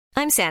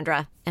I'm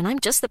Sandra, and I'm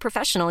just the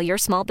professional your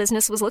small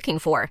business was looking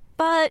for.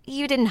 But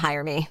you didn't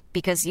hire me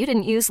because you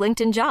didn't use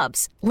LinkedIn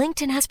Jobs.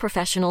 LinkedIn has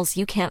professionals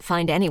you can't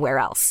find anywhere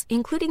else,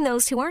 including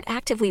those who aren't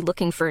actively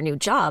looking for a new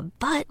job,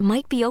 but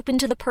might be open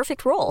to the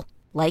perfect role,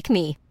 like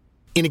me.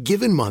 In a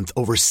given month,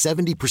 over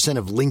 70%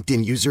 of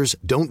LinkedIn users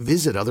don't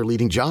visit other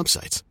leading job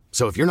sites.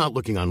 So if you're not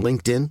looking on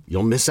LinkedIn,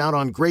 you'll miss out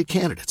on great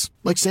candidates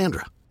like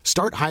Sandra.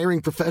 Start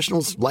hiring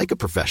professionals like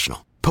a professional.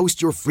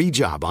 Post your free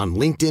job on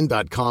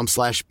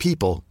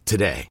linkedin.com/people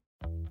today.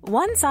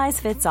 One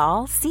size fits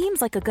all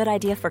seems like a good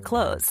idea for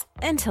clothes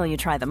until you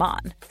try them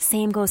on.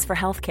 Same goes for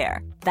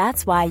healthcare.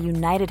 That's why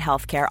United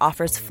Healthcare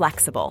offers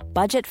flexible,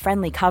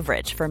 budget-friendly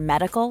coverage for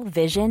medical,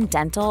 vision,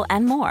 dental,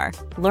 and more.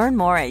 Learn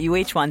more at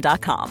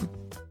uh1.com.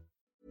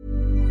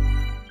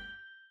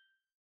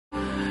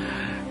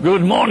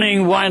 Good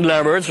morning, wine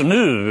lovers.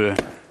 Nu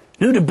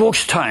är det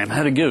box-time,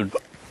 herregud.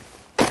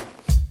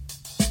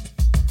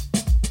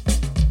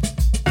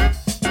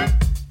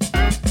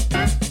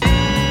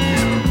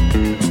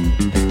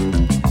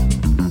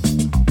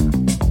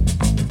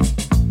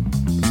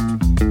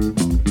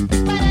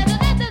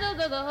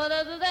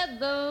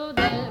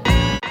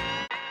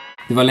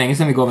 Det var länge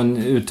sedan vi gav en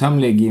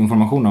uttömlig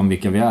information om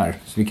vilka vi är,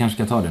 så vi kanske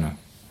ska ta det nu.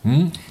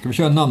 Ska vi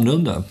köra en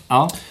namnrunda?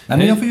 Ja. Nej,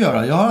 men jag får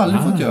göra. Jag har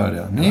aldrig fått göra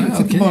det. Ni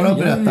sitter bara och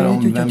berättar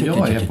om vem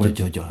jag är på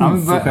ett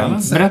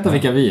oförskämt sätt. Berätta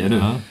vilka vi är,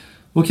 du.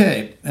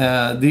 Okej,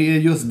 det är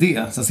just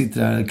det. Så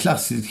sitter här en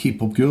klassisk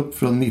hiphopgrupp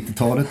från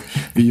 90-talet.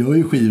 Vi gör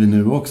ju skivor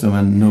nu också,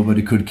 men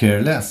nobody could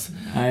care less.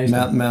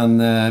 Men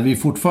vi är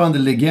fortfarande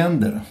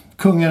legender.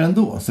 Kungar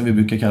ändå, som vi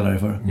brukar kalla det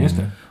för. Just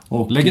det.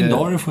 Och,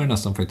 legendarer får jag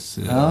nästan faktiskt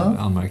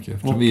anmärka.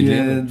 Och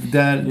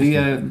där det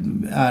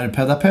är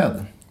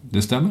Pedaped.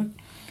 Det stämmer.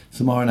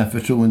 Som har den här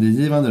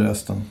förtroendegivande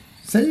rösten.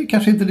 Säger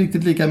kanske inte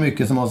riktigt lika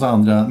mycket som oss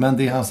andra, men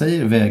det han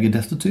säger väger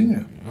desto tyngre.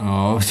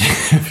 Ja,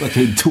 för att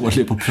du är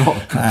dålig på att prata.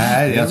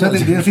 Nej, jag tror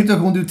att det är en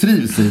situation du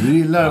trivs i. Du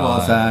gillar att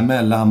vara så här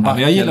mellanback.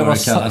 Ja, jag gillar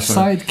att vara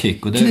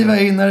sidekick. Och kliva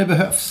in när det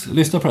behövs.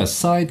 Lyssna på det här.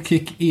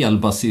 Sidekick,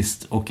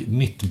 elbasist och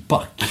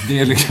mittback. Det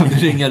är liksom, det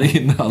ringar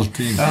in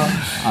allting. Ja,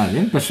 det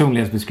är en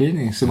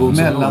personlighetsbeskrivning. Så god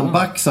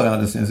mellanback sa jag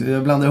alldeles.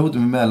 Jag blandar ihop det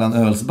med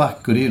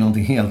mellanölsback, och det är ju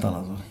någonting helt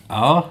annat.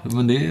 Ja,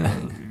 men det är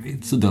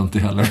inte så dumt det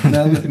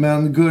heller.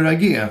 Men Gurra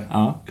G,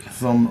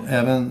 som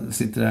även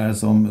sitter här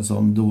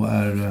som då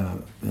är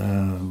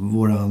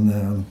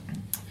våran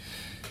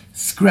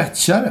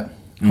scratchare.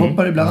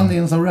 Hoppar ibland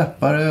in som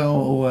rappare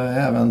och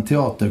även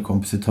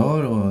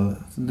teaterkompositör. Och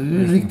det är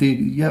en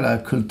riktig jävla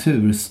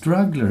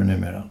kulturstruggler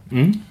numera.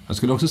 Jag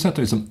skulle också sätta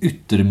dig som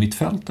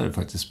yttermittfältare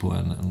faktiskt, på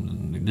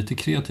en lite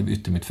kreativ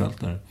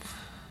yttermittfältare.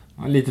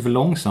 Ja, lite för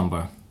långsam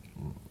bara.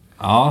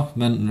 Ja,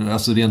 men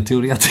alltså rent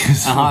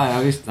teoretiskt. Aha, ja,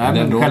 visst. Nej,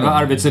 men själva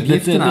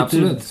arbetsuppgifterna,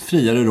 lite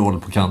friare roll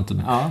på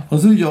kanten. Ja. Och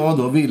så jag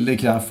då, Ville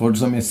Crafoord,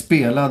 som är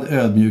spelad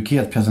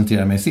ödmjukhet,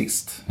 presenterar mig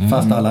sist.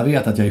 Fast alla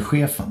vet att jag är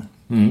chefen.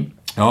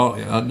 Ja,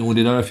 och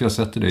det är därför jag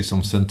sätter dig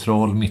som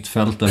central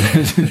mittfältare.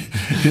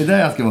 Det är där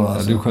jag ska vara.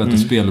 Alltså. Du sköter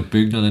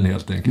speluppbyggnaden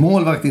helt enkelt.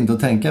 Målvakt inte att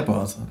tänka på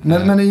alltså.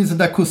 Men i en sån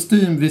där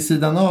kostym vid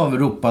sidan av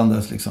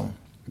ropandes liksom.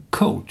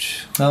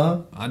 Coach?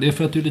 Ja, det är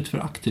för att du är lite för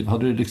aktiv.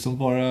 Hade du liksom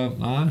bara...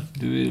 Nej,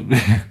 du är...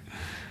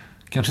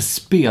 Kanske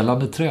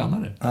spelande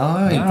tränare.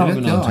 Ja,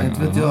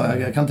 inte vet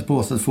jag. Jag kan inte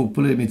påstå att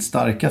fotboll är mitt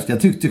starkaste.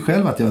 Jag tyckte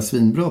själv att jag var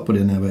svinbra på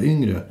det när jag var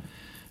yngre.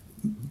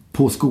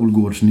 På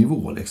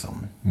skolgårdsnivå liksom.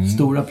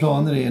 Stora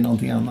planer är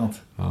någonting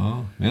annat.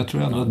 Ja, men jag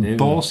tror ändå att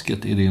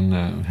basket är din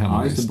hemvist.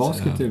 Ja, just det,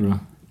 basket är bra.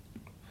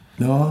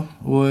 Ja,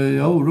 och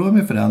jag oroar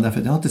mig för den. Därför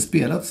att jag har inte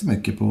spelat så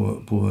mycket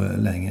på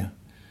länge.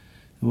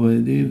 Och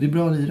det är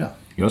bra att lira.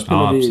 Jag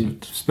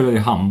spelade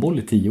handboll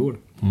i 10 år.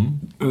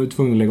 Jag var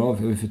tvungen att lägga av,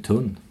 jag är för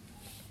tunn.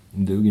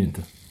 Det duger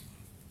inte.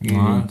 Det är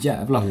en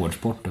jävla hård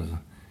sport alltså.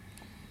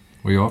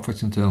 Och jag har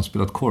faktiskt inte ens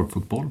spelat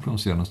korpfotboll på de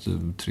senaste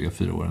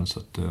 3-4 åren. Så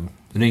att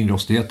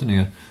ringrostigheten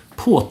är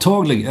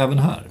påtaglig även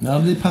här. Ja,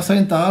 det passar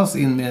inte alls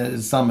in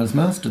med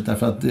samhällsmönstret.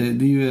 Därför att det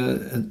är ju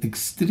ett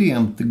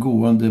extremt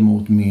gående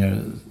mot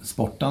mer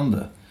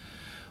sportande.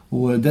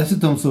 Och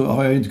dessutom så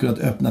har jag ju inte kunnat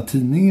öppna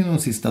tidningen de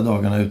sista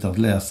dagarna utan att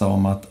läsa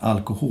om att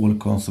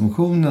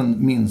alkoholkonsumtionen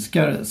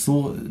minskar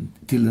så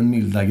till en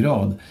milda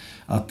grad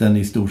att den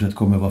i stort sett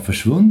kommer vara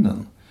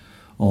försvunnen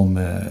om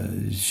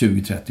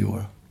 20-30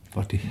 år.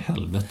 Vart i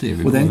helvete är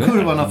vi? Och den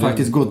kurvan har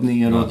faktiskt gått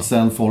neråt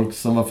sen folk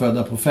som var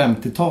födda på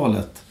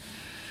 50-talet.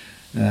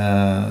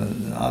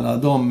 Alla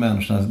de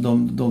människorna,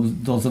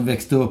 de som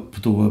växte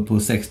upp då på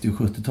 60- och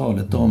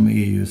 70-talet, de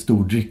är ju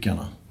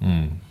stordrickarna.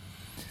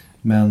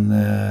 Men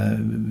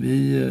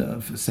vi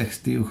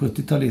 60- och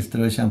 70-talister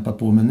har kämpat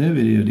på, men nu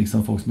är det ju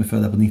liksom folk som är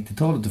födda på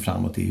 90-talet och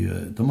framåt,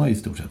 de har ju i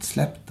stort sett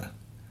släppt det.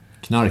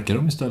 Knarkar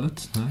de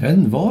istället? Nej. Jag vet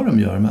inte vad de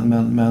gör,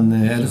 men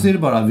eller så är det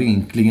bara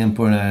vinklingen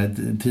på den här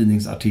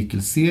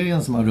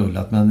tidningsartikelserien som har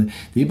rullat. Men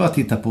det är bara att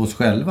titta på oss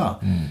själva.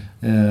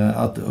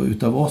 Att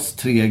utav oss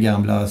 3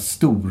 gamla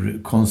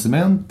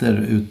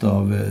storkonsumenter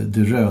utav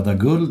det röda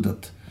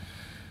guldet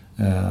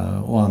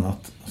och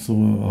annat, så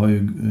har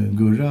ju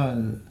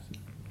Gurra...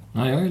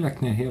 Nej, jag har ju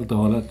lagt ner helt och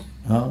hållet.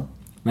 Ja.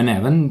 Men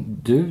även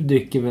du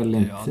dricker väl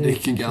inte? Jag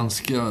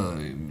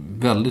dricker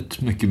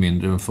väldigt mycket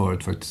mindre än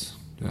förut faktiskt.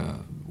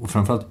 Och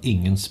framförallt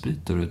ingen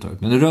sprit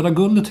överhuvudtaget. Men det röda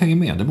guldet hänger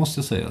med, det måste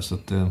jag säga. Så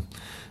att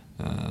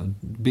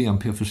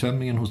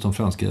BNP-försämringen hos de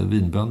franska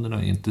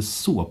vinbönderna är inte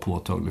så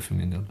påtaglig för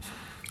min del.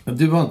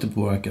 Du har inte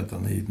påverkat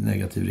den i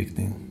negativ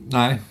riktning?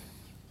 Nej,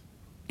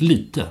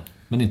 lite,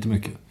 men inte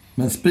mycket.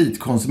 Men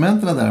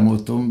spritkonsumenterna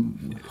däremot, de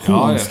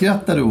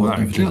hånskrattade åt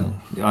den för tiden.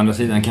 Å andra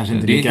sidan kanske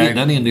inte lika...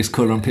 Den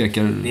indexkurvan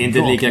pekar... Det är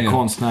inte lika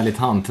konstnärligt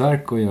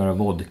hantverk att göra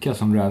vodka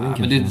som rödvin.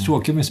 Men det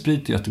tråkiga med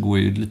sprit är att det går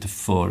ju lite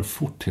för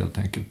fort helt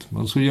enkelt.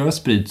 Man skulle göra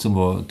sprit som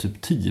var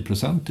typ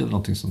 10% eller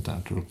någonting sånt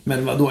där, tror jag.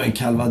 Men vad då, en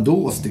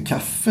calvados till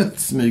kaffet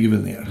smyger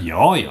väl ner?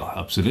 Ja,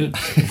 absolut.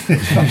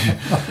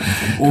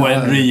 Och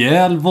en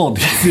rejäl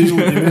vodka. Du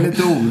gjorde väl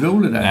lite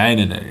orolig där?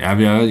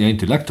 Nej. Jag har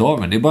inte lagt av,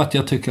 men det är bara att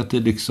jag tycker att det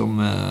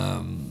liksom...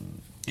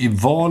 I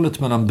valet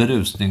mellan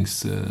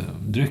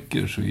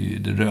berusningsdrycker så är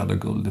det röda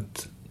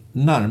guldet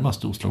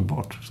närmast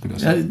oslagbart, skulle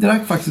jag säga. Jag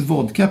drack faktiskt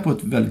vodka på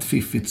ett väldigt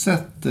fiffigt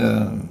sätt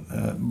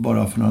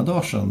bara för några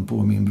dagar sedan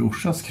på min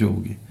brorsas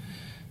krog.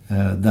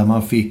 Där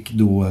man fick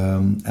då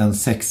en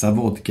 6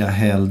 vodka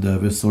hälld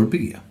över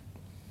sorbet.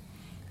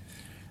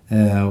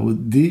 Och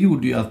det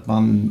gjorde ju att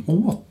man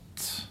åt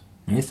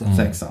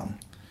 6.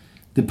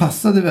 Det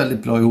passade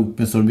väldigt bra ihop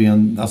med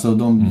sorbeten. Alltså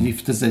de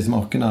gifte sig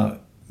smakerna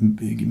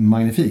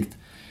magnifikt.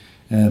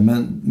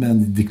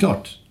 Men det är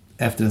klart,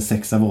 efter en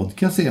 6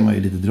 vodka så är man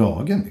ju lite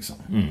dragen liksom.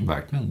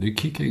 Verkligen, det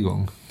kickar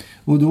igång.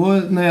 Och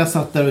då när jag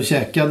satt där och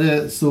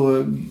käkade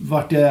så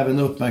vart jag även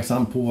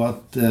uppmärksam på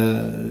att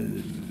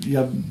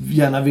jag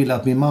gärna ville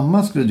att min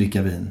mamma skulle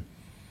dricka vin.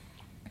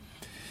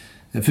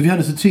 För vi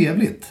hade så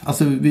trevligt.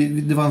 Alltså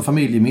det var en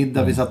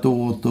familjemiddag, vi satt och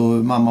åt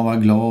och mamma var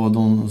glad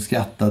och hon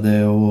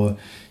skrattade och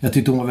jag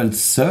tyckte hon var väldigt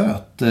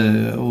söt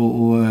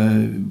och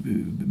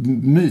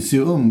mysig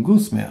att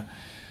umgås med.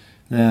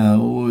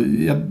 Och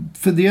jag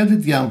funderade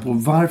lite grann på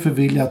varför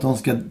vill jag att de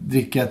ska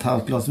dricka ett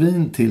halvt glas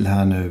vin till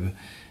här nu.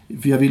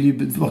 För jag vill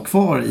ju vara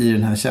kvar i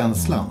den här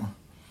känslan.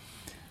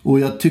 Och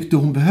jag tyckte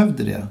hon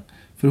behövde det.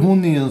 För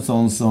hon är ju en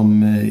sån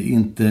som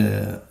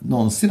inte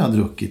någonsin har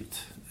druckit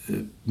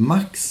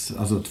max,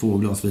 alltså 2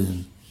 glas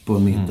vin på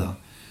en middag.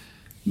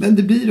 Men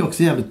det blir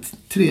också jävligt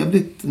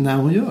trevligt när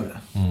hon gör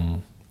det.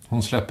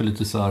 Hon släpper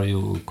lite sarg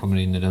och kommer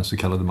in i den så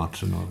kallade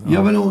matchen. Och,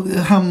 ja, men hon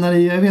hamnar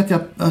i, jag vet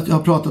att jag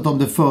har pratat om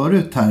det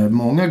förut här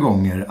många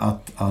gånger,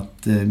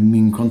 att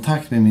min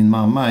kontakt med min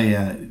mamma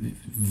är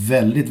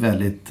väldigt,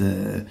 väldigt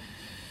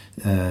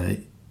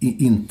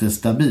inte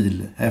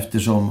stabil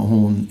eftersom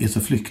hon är så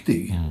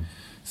flyktig.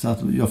 Så att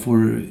jag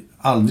får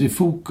aldrig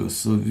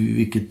fokus,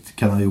 vilket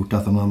kan ha gjort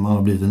att man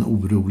har blivit en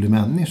orolig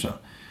människa.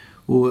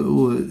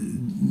 Och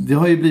det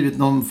har ju blivit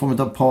någon form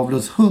av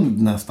Pavlos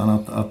hund nästan,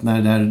 att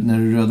när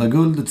det röda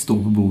guldet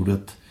står på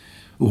bordet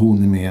och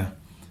hon är med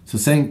så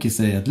sänker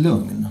sig ett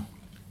lugn.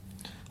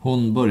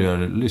 Hon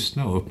börjar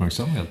lyssna och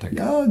uppmärksamma helt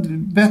enkelt. Ja,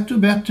 bättre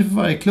och bättre för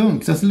varje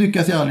klunk. Sen så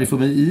lyckas jag aldrig få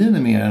mig i henne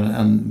mer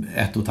än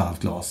 1,5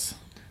 glas.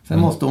 Sen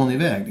måste hon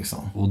iväg liksom.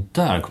 Och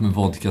där kommer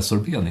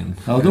vodka-sorbeten in.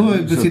 Ja,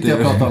 då sitter jag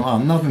och pratar om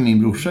annat med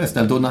min brorsa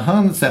istället. Och när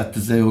han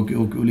sätter sig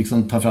och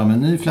liksom tar fram en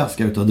ny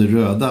flaska utav det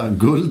röda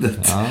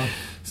guldet... Ja.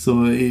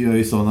 Så är jag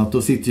ju sån att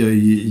då sitter jag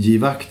i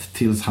givakt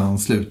tills han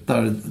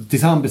slutar.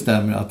 Tills han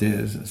bestämmer att det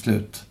är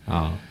slut.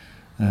 Ja.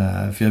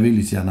 För jag vill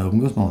ju så gärna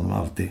umgås med honom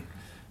alltid.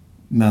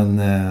 Men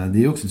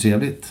det är också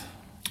trevligt.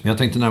 Jag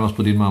tänkte närmast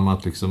på din mamma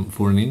att liksom,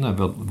 får den in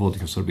här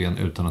vodka-sorbeten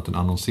utan att den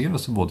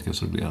annonseras som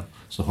vodka-sorbet,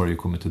 så har det ju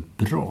kommit ett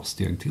bra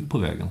steg till på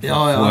vägen.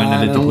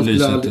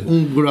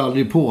 Hon går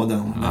aldrig på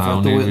den. Ja, för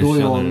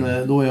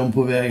att då är hon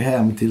på väg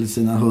hem till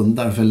sina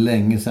hundar för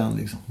länge sedan.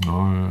 Liksom.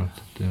 Ja,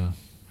 det...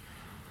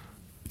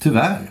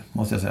 Tyvärr,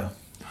 måste jag säga.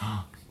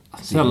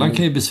 Sällan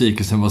kan ju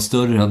besvikelsen vara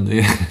större än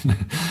det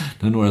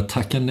när några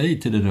tackar nej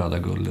till det röda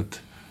guldet.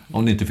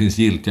 Om det inte finns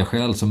giltiga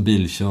skäl som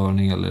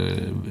bilkörning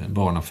eller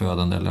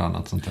barnafödande eller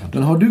annat sånt där.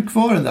 Men har du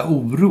kvar den där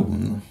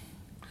oron?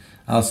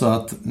 Alltså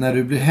att när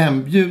du blir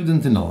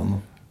hembjuden till någon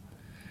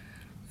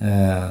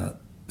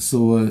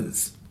så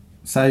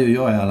säger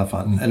jag i alla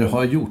fall, eller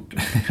har gjort,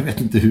 jag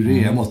vet inte hur det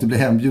är, jag måste bli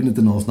hembjuden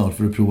till någon snart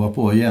för att prova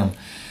på igen.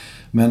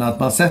 Men att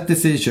man sätter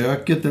sig i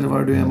köket eller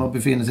var det är man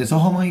befinner sig, så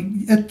har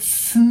man ett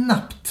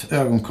snabbt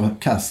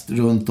ögonkast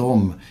runt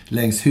om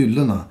längs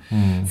hyllorna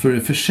för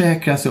att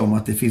försäkra sig om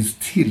att det finns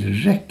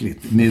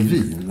tillräckligt med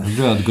vin.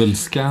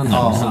 Rödguldsscanner.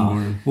 Ja.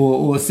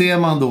 Och ser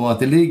man då att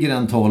det ligger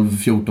en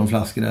 12-14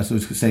 flaskor där, så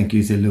sänker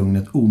ju sig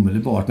lugnet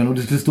omedelbart. Men om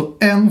det skulle stå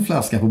en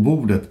flaska på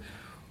bordet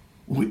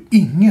och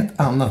inget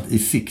annat i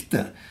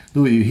sikte,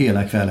 då är ju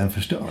hela kvällen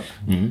förstörd.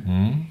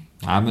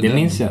 Ja, men det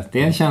minns jag.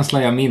 Det är en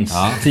känsla jag minns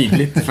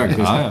tydligt faktiskt.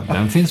 Ja,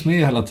 den finns med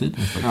hela tiden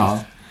faktiskt. Ja.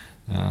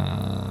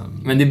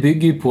 Men det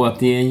bygger ju på att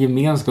det är en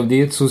gemenskap.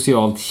 Det är ett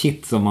socialt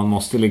shit som man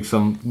måste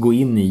liksom gå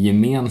in i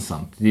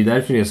gemensamt. Det är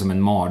därför det är som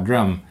en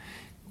mardröm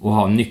att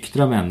ha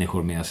nyktra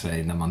människor med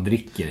sig när man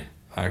dricker.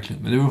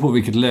 Verkligen. Men det beror på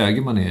vilket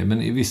läge man är.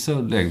 Men i vissa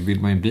lägen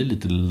vill man ju bli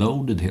lite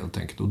loaded helt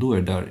enkelt. Och då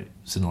är det där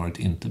scenariot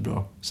inte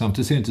bra.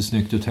 Samtidigt ser det inte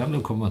snyggt ut heller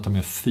att komma att ta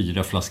med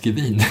 4 flaskor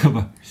vin. Jag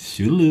bara,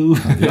 tjolo.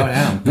 Det har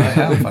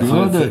hänt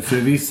faktiskt. För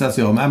vissa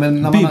så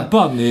men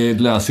Bibban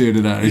läser ju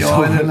det där.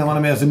 Ja, eller när man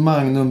har med sig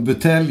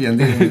Magnum-buteljen.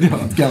 Det är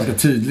en ganska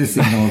tydlig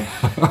signal.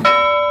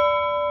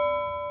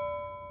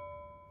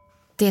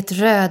 Det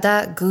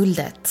röda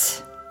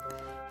guldet.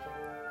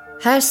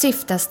 Här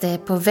syftas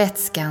det på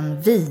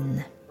vätskan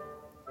vin.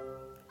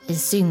 I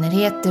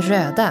synnerhet det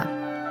röda.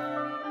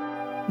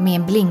 Med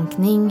en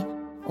blinkning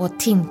och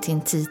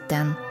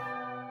Tintin-titeln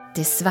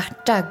det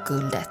svarta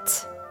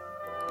guldet.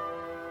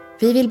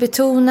 Vi vill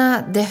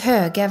betona det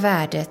höga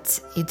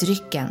värdet i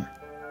drycken.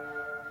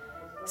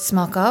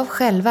 Smaka av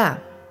själva.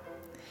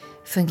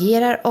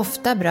 Fungerar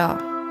ofta bra.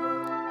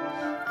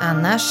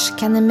 Annars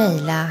kan ni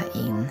mejla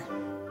in.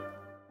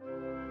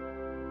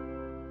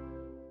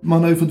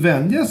 Man har ju fått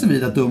vänja sig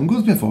vid att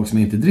umgås med folk som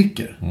inte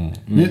dricker.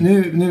 Nu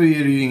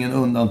är det ju ingen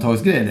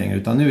undantagsgrej längre,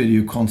 utan nu är det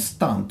ju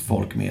konstant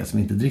folk med som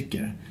inte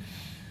dricker.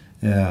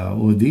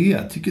 Och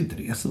jag tycker inte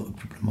det är så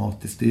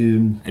problematiskt.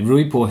 Det beror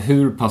ju på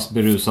hur pass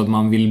berusad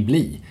man vill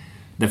bli.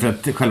 Därför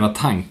att själva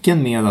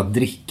tanken med att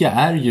dricka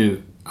är ju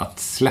att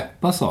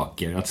släppa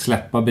saker, att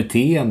släppa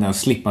beteenden, att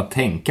slippa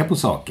tänka på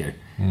saker.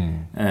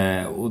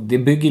 Och det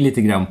bygger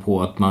lite grann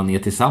på att man är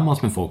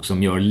tillsammans med folk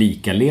som gör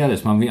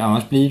likaledes.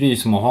 Annars blir det ju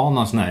som att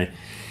ha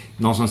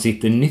någon som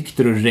sitter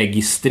nykter och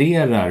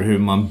registrerar hur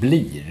man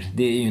blir.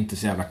 Det är ju inte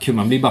så jävla kul.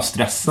 Man blir bara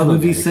stressad. Men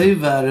vissa är ju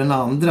värre än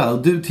andra.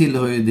 Och du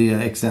tillhör ju det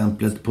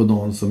exemplet på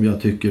någon som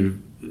jag tycker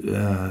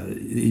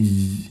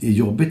är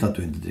jobbigt att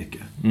du inte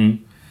dricker.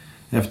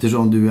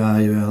 Eftersom du är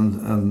ju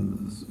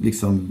en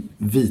liksom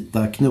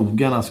vita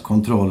knogarnas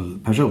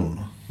kontrollperson.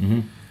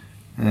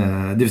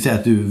 Det vill säga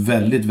att du är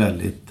väldigt,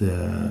 väldigt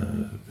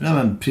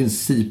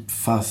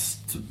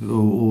principfast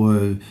och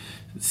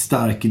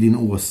stark i din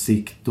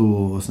åsikt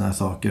och såna här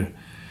saker.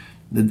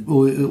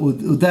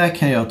 Och där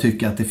kan jag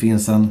tycka att det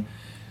finns en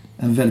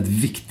väldigt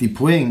viktig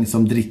poäng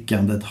som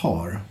drickandet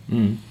har.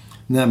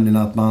 Nämligen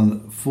att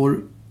man får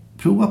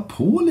prova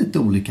på lite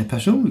olika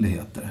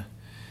personligheter.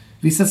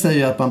 Vissa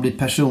säger att man blir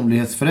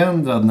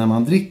personlighetsförändrad när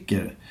man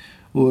dricker.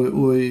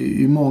 Och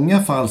i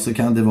många fall så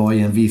kan det vara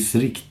i en viss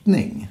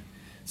riktning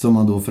som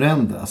man då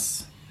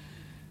förändras.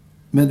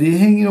 Men det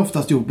hänger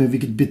oftast ihop med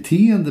vilket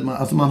beteende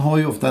man har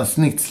ju ofta en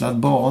snitslad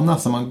bana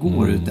som man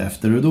går ut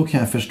efter. Och då kan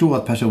jag förstå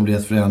att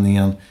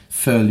personlighetsförändringen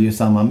följer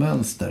samma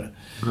mönster.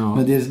 Ja.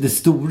 Men det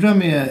stora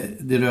med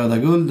det röda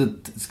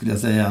guldet skulle jag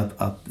säga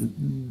att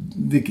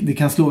det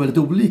kan slå väldigt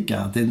olika.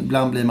 Att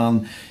ibland blir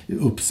man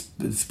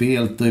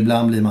uppspelt och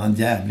ibland blir man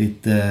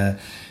jävligt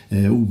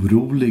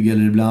orolig.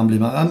 Eller ibland blir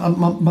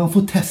man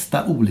får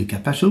testa olika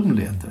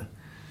personligheter.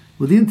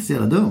 Och det är inte så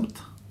jävla dumt.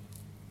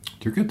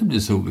 Jag tycker att det blir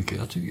så olika.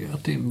 Jag tycker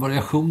att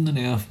variationen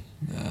är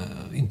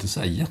inte så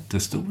här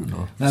jättestor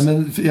då. Nej,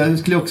 men jag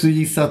skulle också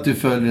gissa att du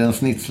följer en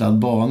snitslad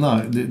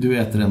bana. Du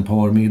äter en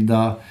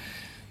parmiddag,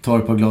 tar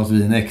ett par glas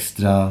vin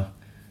extra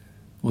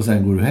och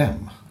sen går du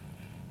hem.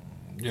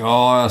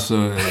 Ja,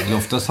 alltså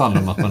oftast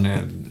handlar det om att man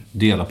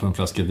delar på en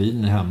flaska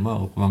vin hemma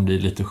och man blir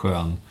lite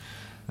skön.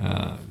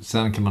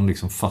 Sen kan man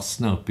liksom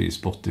fastna upp i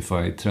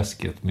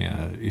Spotify-träsket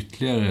med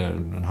ytterligare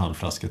en halv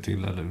flaska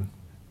till eller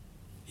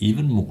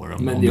even more.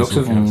 Men det är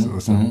också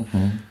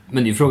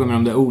Men det är frågan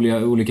om de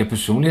olika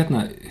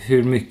personligheterna.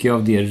 Hur mycket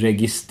av det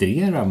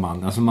registrerar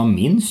man? Alltså man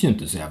minns ju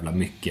inte så jävla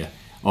mycket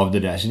av det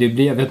där. Så det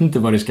blir, jag vet inte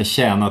vad det ska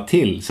tjäna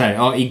till. Så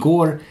här,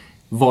 igår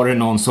var det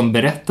någon som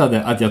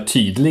berättade att jag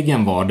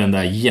tydligen var den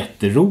där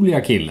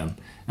jätteroliga killen.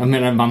 Jag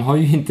menar, man har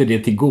ju inte det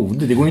till god.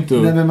 Det går inte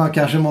att... Nej, men man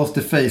kanske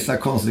måste fejsa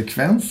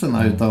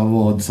konsekvenserna utav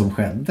vad som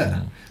skedde.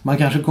 Man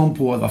kanske kom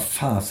på vad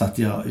fan så att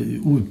jag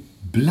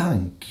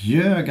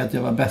blankjög att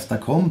jag var bästa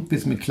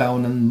kompis med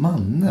clownen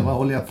Manne. Vad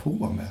håller jag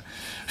på med?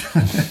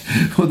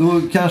 Och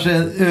då kanske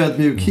en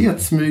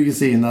ödmjukhet smyger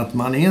sig in att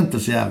man är inte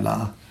så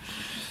jävla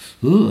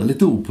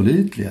lite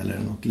opålitlig eller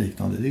något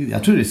liknande.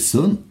 Jag tror det är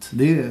sunt.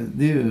 Det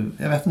är,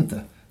 jag vet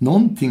inte.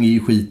 Någonting är ju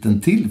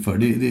skiten till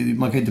för.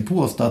 Man kan inte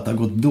påstå att det har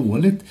gått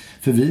dåligt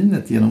för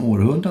vinet genom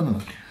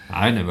århundradena.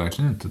 Nej,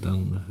 verkligen inte.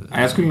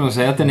 Jag skulle nog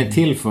säga att den är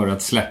till för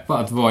att släppa,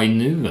 att vara i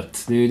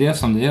nuet. Det är ju det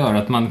som det gör,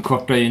 att man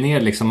kortar ju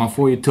ner liksom, man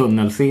får ju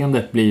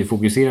tunnelseendet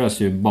fokuseras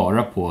ju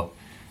bara på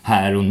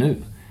här och nu.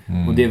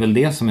 Och det är väl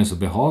det som är så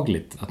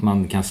behagligt, att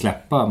man kan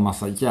släppa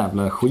massa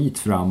jävla skit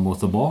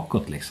framåt och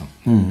bakåt liksom.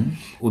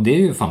 Och det är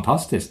ju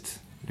fantastiskt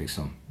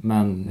liksom.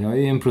 Men jag är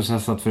i en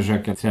process att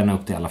försöka träna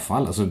upp det i alla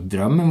fall. Alltså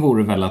drömmen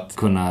vore väl att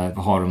kunna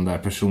ha de där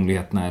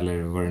personligheterna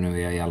eller vad det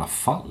nu är i alla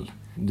fall.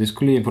 Det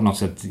skulle ju på något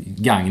sätt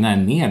gagna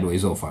en mer då i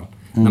så fall.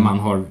 När man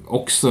har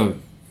också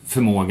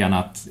förmågan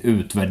att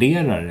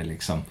utvärdera det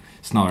liksom.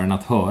 Snarare än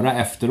att höra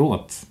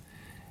efteråt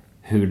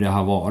hur det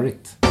har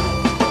varit.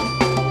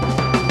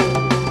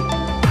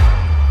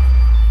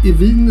 Är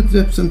vinet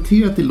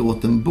representerat i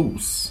låten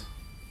Bos?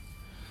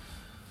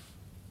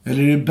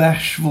 Eller är det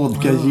bärs,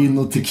 vodka, gin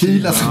och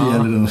tequila som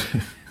gäller då?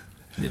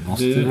 Det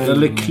måste det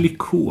eller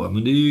Clicquot,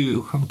 men det är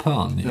ju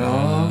champagne.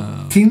 Ja.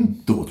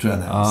 Tinto tror jag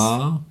nämns.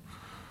 Ja.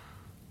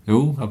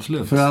 Jo,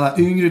 absolut. För alla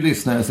yngre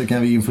lyssnare så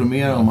kan vi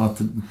informera om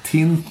att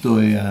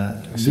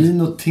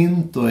vin och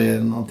Tinto är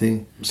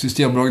någonting.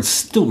 Systembolagets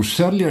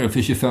storsäljare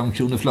för 25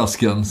 kronor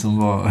flaskan som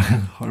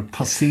har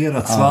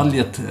passerat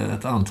svalget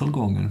ett antal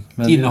gånger.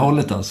 Men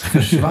innehållet alltså.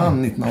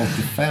 Försvann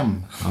 1985.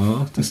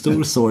 Ja, det är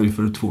stor sorg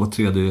för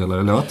 2/3,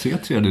 eller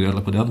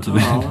 3/3 på den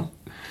tiden. Ja.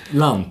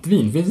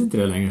 Lantvin, finns inte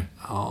det längre?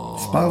 Ja.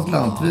 Spansk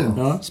lantvin.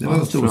 Ja, det var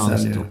en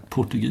storsäljare.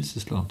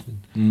 Portugisisk lantvin.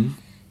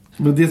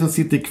 Men det som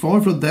sitter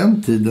kvar från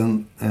den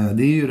tiden,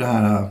 det är ju det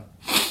här...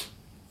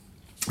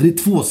 Det är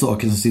 2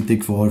 saker som sitter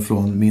kvar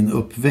från min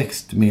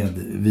uppväxt med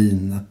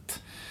vinet.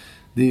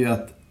 Det är ju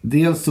att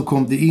dels så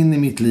kom det in i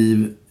mitt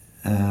liv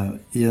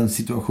i en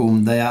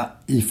situation där jag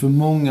i för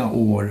många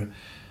år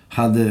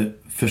hade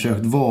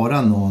försökt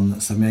vara någon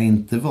som jag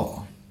inte var.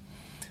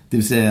 Det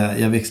vill säga,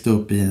 jag växte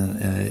upp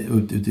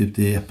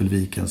ute i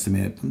Äppelviken som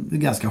är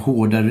ganska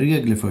hårda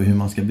regler för hur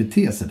man ska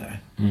bete sig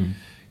där.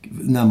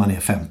 När man är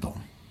 15.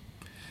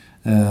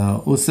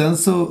 Och sen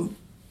så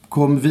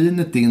kom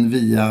vinet in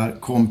via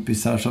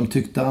kompisar som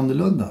tyckte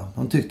annorlunda.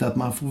 De tyckte att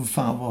man får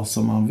fan vara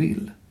som man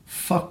vill.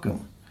 Fuck them.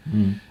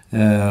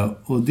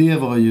 Och det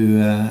var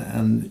ju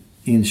en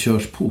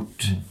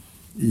inkörsport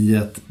i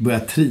att börja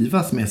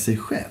trivas med sig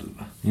själv.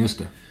 Just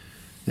det.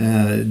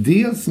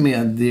 Dels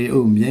med det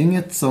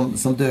umgänget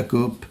som dök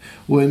upp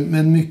och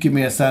en mycket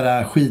mer så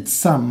här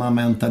skitsamma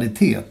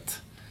mentalitet.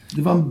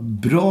 Det var en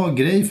bra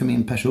grej för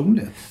min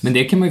personlighet. Men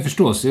det kan man ju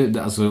förstå.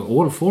 Alltså,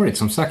 all for it,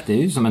 som sagt, det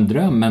är ju som en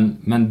dröm.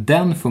 Men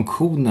den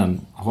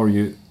funktionen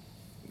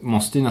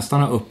måste ju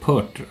nästan ha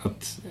upphört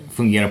att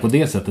fungera på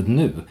det sättet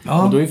nu.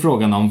 Ja. Och då är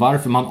frågan om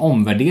varför man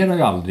omvärderar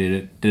ju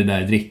aldrig det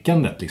där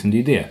drickandet. Liksom, det är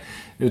ju det.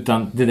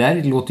 Utan det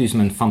där låter ju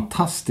som en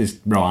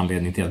fantastiskt bra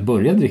anledning till att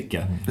börja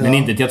dricka. Men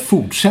inte till att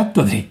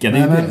fortsätta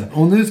dricka.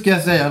 Och nu ska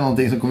jag säga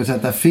någonting som kommer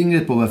sätta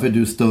fingret på varför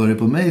du stör dig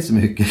på mig så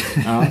mycket.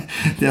 Ja.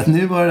 Det är att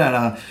nu var det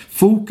där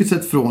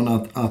fokuset från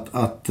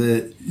att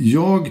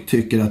jag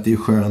tycker att det är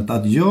skönt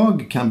att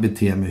jag kan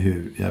bete mig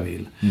hur jag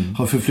vill.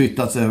 Har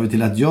förflyttats över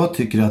till att jag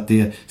tycker att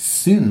det är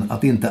synd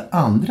att inte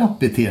andra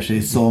beter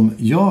sig som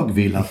jag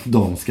vill att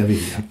de ska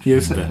vilja.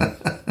 Just det.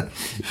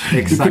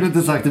 Exakt. Du kunde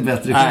inte sagt det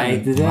bättre.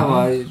 Nej,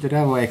 det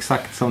där var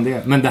exakt som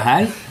det. Men de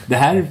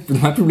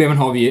här problemen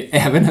har vi ju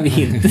även när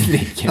vi inte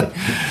dricker.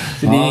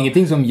 Så det är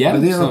ingenting som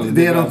hjälps.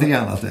 Det är någonting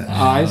annat.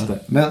 Ja, just det.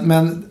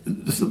 Men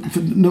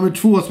nummer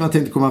 2 som jag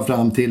tänkte komma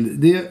fram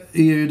till, det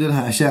är ju den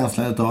här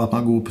känslan av att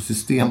man går på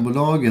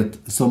Systembolaget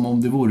som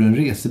om det vore en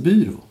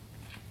resebyrå.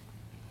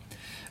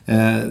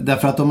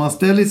 Därför att om man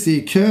ställer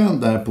sig i kön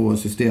där på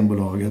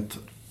Systembolaget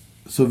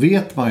så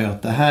vet man ju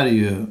att det här är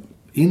ju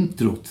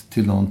introt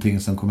till någonting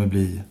som kommer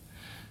bli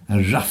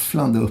en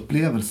rafflande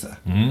upplevelse.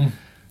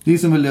 Det är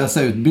som att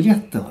lösa ut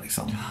biljetterna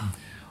liksom.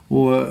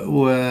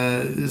 Och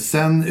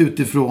sen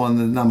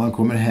utifrån när man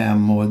kommer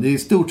hem, och det är i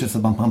stort sett så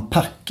att man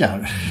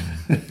packar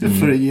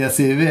för att ge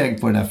sig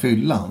iväg på den här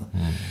fyllan.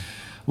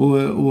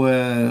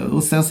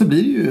 Och sen så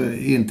blir det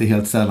ju inte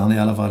helt sällan, i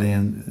alla fall i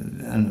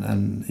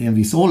en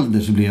viss ålder,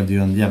 så blev det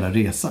ju en jävla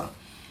resa.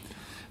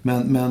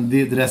 Men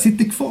det där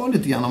sitter kvar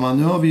lite grann.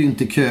 Nu har vi ju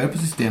inte köer på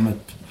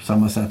systemet på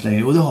samma sätt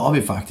längre. Och det har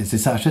vi faktiskt. Det är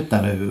särskilt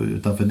där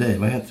utanför dig.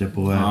 Vad heter det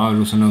på?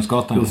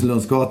 Rosenlundsgatan.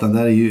 Rosenlundsgatan.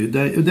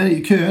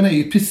 Där köerna är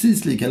ju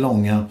precis lika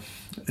långa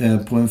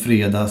på en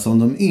fredag som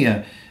de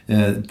är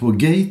på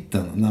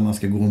gaten när man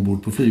ska gå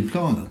ombord på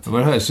flygplanet. Var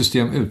det här ett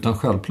system utan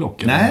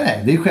självplock?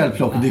 Nej, det är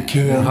självplock. Det är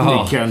kön. Det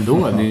är kön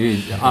då. Det är ju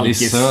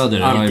alkis.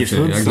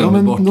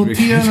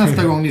 Notera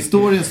nästa gång ni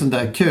står i en sån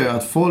där kö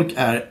att folk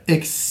är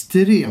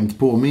extremt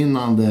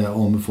påminnande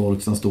om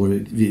folk som står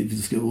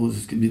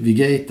vid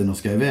gaten och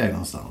ska iväg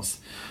någonstans.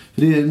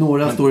 För det är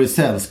några står i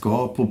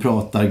sällskap och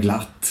pratar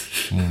glatt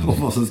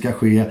om vad som ska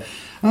ske.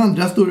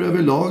 Andra står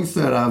överlag så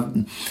här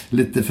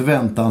lite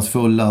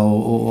förväntansfulla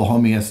och har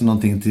med sig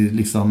någonting till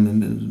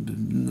liksom,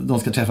 de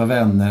ska träffa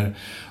vänner.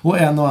 Och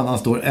en och annan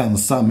står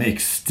ensam med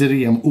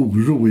extrem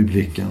oro i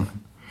blicken.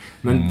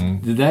 Men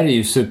det där är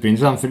ju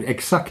superintressant, för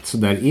exakt så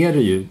där är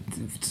det ju.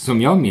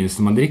 Som jag minns,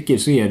 när man dricker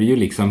så är det ju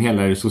liksom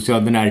hela det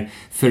sociala, den här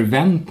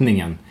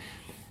förväntningen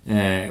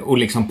och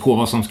liksom på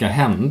vad som ska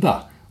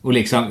hända. Och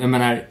liksom, jag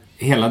menar,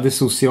 hela det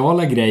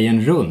sociala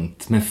grejen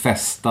runt med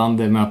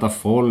festande, möta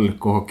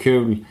folk och ha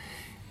kul.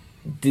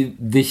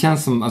 Det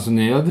känns som, alltså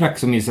när jag drack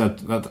så minns jag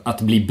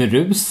att bli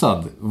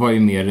berusad var ju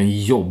mer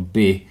en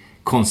jobbig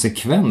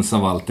konsekvens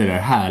av allt det där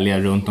härliga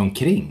runt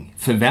omkring.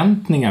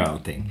 Förväntningar och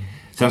allting.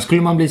 Sen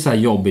skulle man bli så här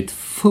jobbigt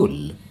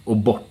full och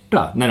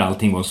borta när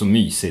allting var så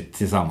mysigt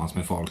tillsammans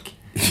med folk.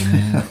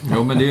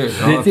 Jo, men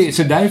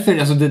så därför,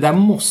 alltså det där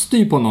måste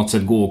ju på något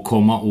sätt gå att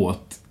komma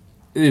åt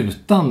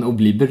utan att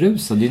bli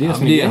berusad. Det är det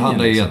som det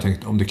handlar ju egentligen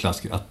om det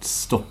klassiska, att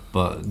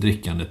stoppa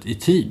drickandet i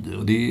tid.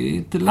 Och det är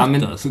inte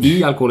lätt.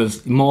 I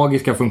alkoholens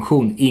magiska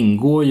funktion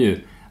ingår ju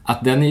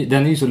att den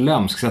är ju så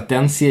lömsk så att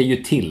den ser ju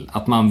till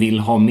att man vill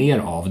ha mer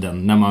av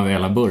den när man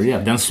väl har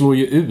börjat. Den slår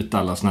ju ut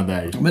alla såna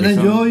där... Men den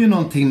gör ju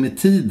någonting med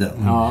tiden.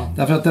 Ja.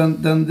 Därför att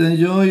den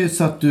gör ju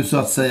så att du så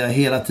att säga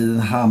hela tiden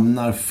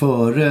hamnar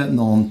före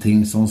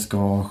någonting som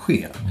ska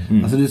ske.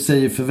 Alltså du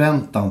säger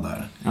förväntan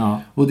där.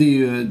 Ja. Och det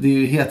är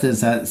ju hela tiden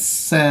så här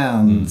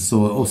sen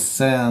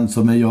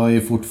så, men jag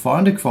är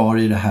fortfarande kvar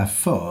i det här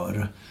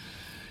för.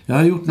 Jag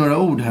har gjort några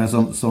ord här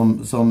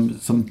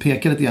som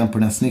pekar lite grann på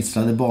den här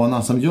snitslade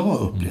banan som jag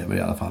upplever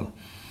i alla fall.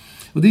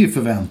 Och det är ju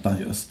förväntan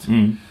just.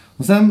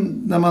 Och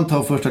sen när man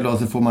tar första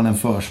glaset får man en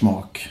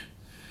försmak.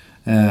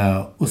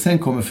 Och sen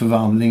kommer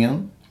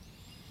förvandlingen.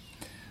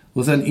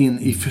 Och sen in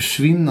i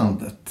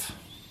försvinnandet.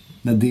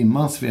 När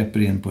dimman sveper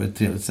in på ett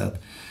trevligt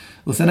sätt.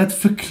 Och sen ett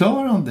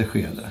förklarande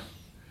skede.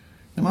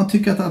 När man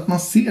tycker att man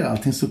ser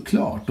allting så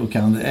klart. Och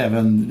kan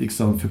även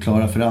liksom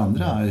förklara för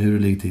andra hur det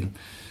ligger till.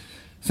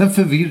 Sen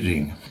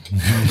förvirring.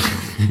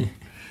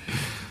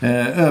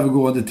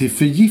 Övergående till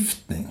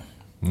förgiftning.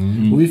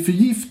 Och vid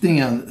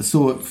förgiftningen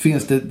så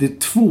finns det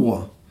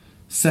 2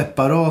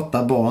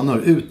 separata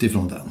banor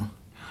utifrån den.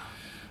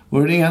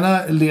 Och den ena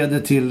leder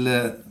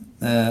till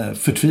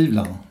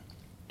förtvivlan.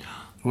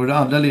 Och den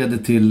andra leder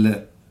till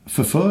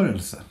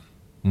förförelse.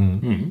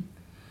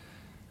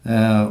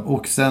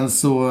 Och sen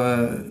så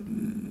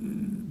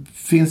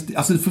finns det,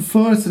 alltså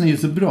förförelsen är ju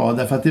så bra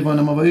därför att det var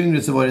när man var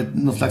yngre så var det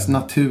något slags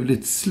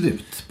naturligt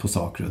slut på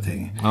saker och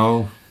ting.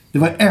 Det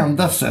var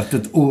enda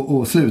sättet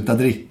att sluta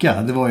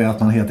dricka. Det var ju att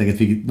man helt enkelt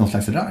fick någon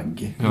slags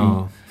ragg.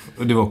 Ja,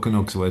 och det kunde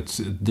också vara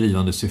ett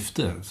drivande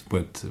syfte på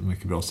ett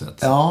mycket bra sätt.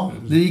 Ja,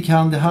 det gick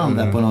hand i hand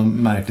där på någon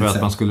märkligt sätt. För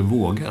att man skulle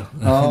våga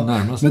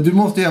närma sig. Men du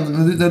måste ju ändå,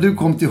 när du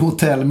kom till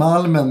Hotell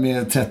Malmen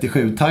med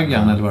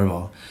 37-taggan eller vad det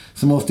var,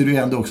 så måste du ju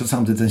ändå också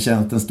samtidigt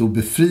känna en stor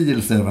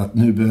befrielse över att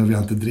nu behöver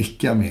jag inte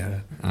dricka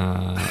mer.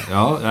 Men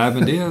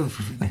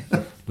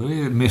då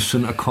är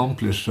mission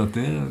accomplished, så att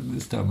det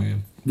stämmer ju.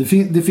 Det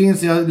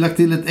finns, jag har lagt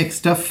till ett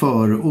extra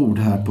förord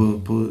här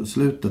på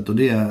slutet, och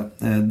det är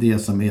det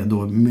som är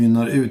då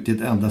mynnar ut i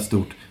ett enda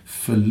stort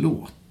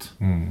förlåt.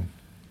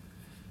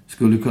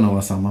 Skulle kunna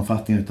vara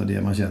sammanfattning utav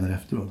det man känner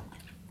efteråt.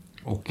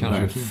 Och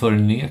kanske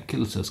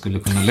förnekelse skulle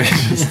kunna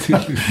läggas till.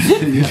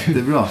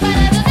 Jättebra.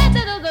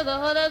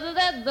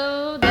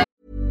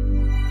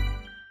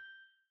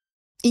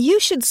 You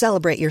should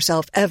celebrate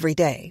yourself every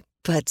day,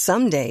 but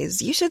some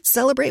days you should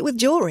celebrate with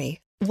jewelry.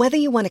 Whether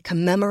you want to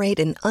commemorate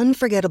an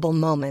unforgettable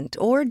moment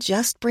or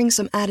just bring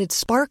some added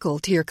sparkle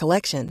to your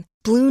collection,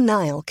 Blue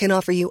Nile can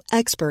offer you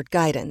expert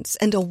guidance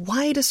and a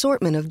wide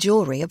assortment of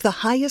jewelry of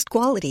the highest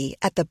quality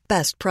at the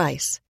best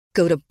price.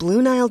 Go to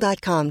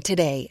BlueNile.com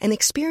today and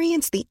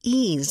experience the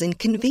ease and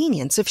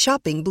convenience of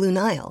shopping Blue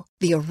Nile,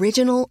 the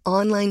original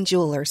online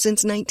jeweler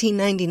since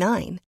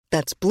 1999.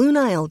 That's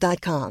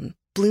BlueNile.com.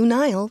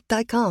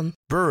 BlueNile.com.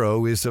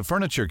 Burrow is a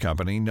furniture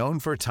company known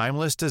for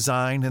timeless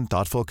design and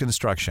thoughtful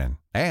construction,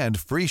 and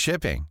free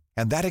shipping,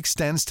 and that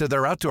extends to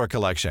their outdoor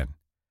collection.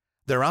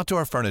 Their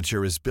outdoor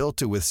furniture is built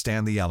to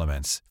withstand the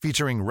elements,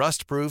 featuring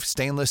rust-proof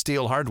stainless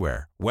steel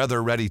hardware,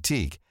 weather-ready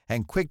teak,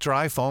 and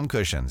quick-dry foam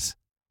cushions.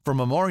 For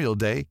Memorial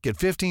Day, get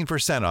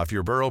 15% off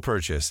your Burrow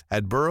purchase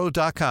at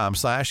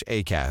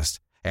burrow.com/acast,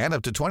 and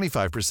up to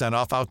 25%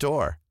 off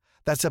outdoor.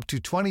 That's up to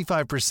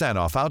 25%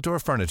 off outdoor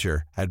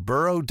furniture at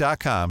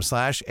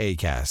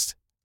burrow.com/acast.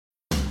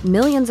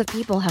 Millions of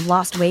people have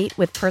lost weight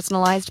with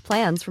personalized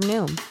plans from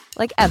Noom.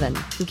 Like Evan,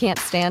 who can't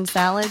stand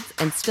salads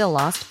and still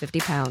lost 50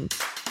 pounds.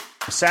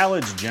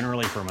 Salads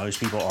generally for most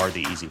people are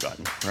the easy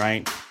button,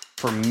 right?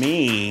 For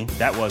me,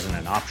 that wasn't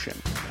an option.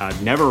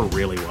 I never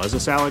really was a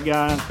salad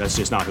guy. That's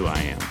just not who I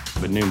am.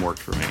 But Noom worked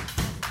for me.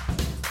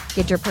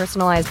 Get your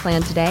personalized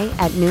plan today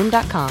at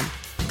Noom.com.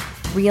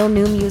 Real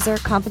Noom user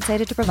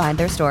compensated to provide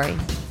their story.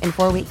 In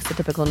 4 weeks, the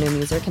typical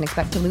Noom user can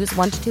expect to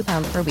lose 1 to 2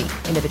 pounds per week.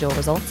 Individual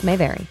results may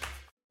vary.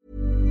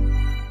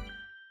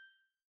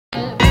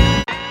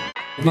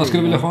 Man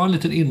skulle vilja ha en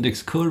liten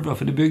indexkurva,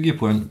 för det bygger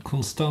på en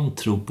konstant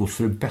tro på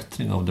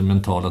förbättring av det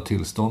mentala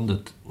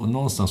tillståndet. Och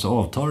någonstans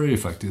avtar det ju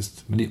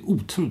faktiskt. Men det är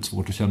otroligt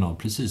svårt att känna av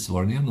precis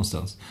var den är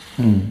någonstans.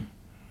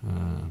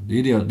 Det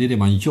är det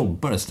man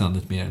jobbar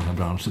ständigt med i den här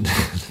branschen.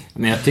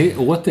 Men jag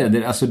tycker åt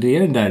det, alltså det är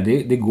den där,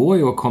 det går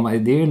ju att komma,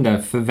 det är den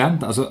där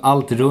förväntan, alltså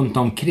allt runt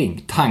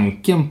omkring,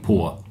 tanken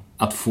på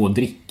att få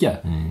dricka.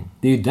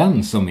 Det är ju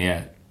den som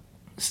är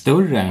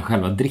större än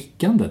själva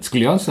drickandet,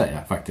 skulle jag säga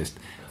faktiskt.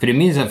 För det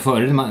minns jag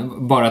förut,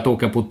 bara att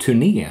åka på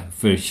turné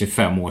för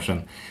 25 år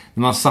sedan.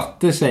 När man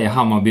satte sig i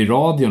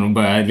Hammarby-radion och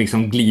började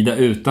liksom glida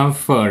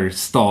utanför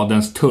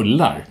stadens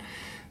tullar.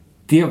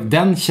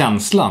 Den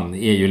känslan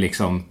är ju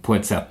liksom på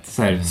ett sätt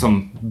så här,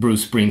 som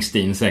Bruce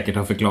Springsteen säkert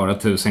har förklarat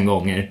 1000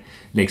 gånger.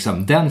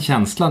 Liksom, den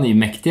känslan är ju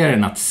mäktigare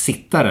än att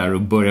sitta där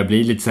och börja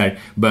bli lite så här,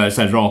 börja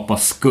så här rapa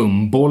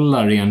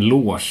skumbollar i en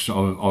loge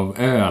av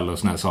öl och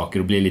såna här saker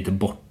och bli lite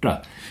borta.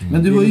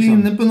 Men du var ju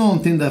inne på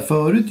någonting där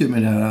förut ju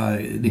med det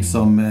här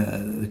liksom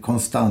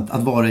konstant,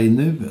 att vara i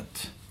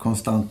nuet.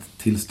 Konstant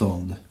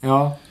tillstånd.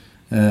 Ja.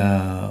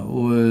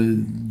 Och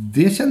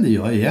det kände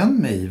jag igen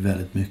mig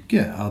väldigt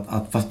mycket.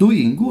 Fast då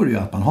ingår det ju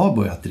att man har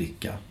börjat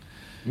dricka.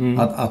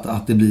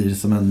 Att det blir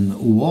som en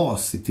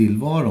oas i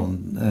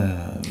tillvaron.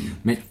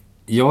 Men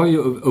jag har ju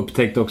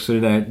upptäckt också det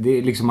där, det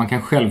är liksom, man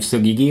kan själv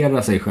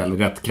suggera sig själv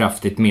rätt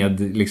kraftigt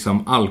med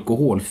liksom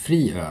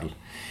alkoholfri öl.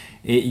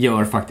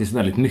 Gör faktiskt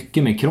väldigt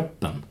mycket med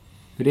kroppen.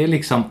 För det är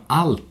liksom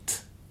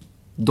allt.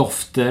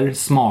 Dofter,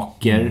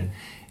 smaker,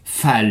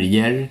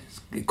 färger,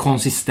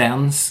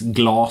 konsistens,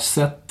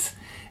 glaset.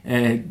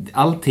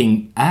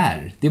 Allting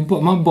är.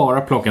 Man har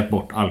bara plockat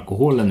bort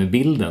alkoholen ur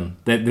bilden.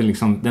 Det är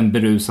liksom den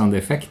berusande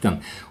effekten.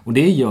 Och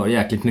det gör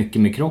jäkligt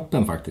mycket med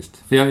kroppen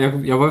faktiskt. För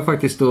jag var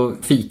faktiskt och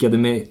fikade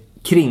med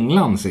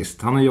Kringlan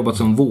sist. Han har jobbat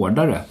som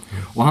vårdare.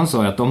 Och han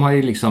sa att de har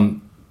ju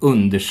liksom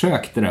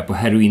undersökt det där på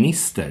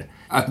heroinister.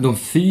 Att de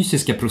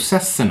fysiska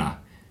processerna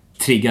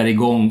triggar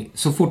igång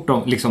så fort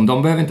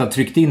de behöver inte ha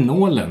tryckt in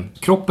nålen.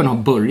 Kroppen har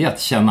börjat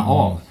känna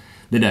av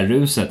det där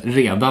ruset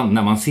redan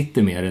när man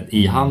sitter med det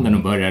i handen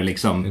och börjar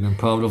liksom... Det är den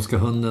pavlovska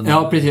hunden.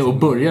 Ja, precis. Och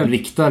börjar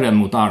rikta den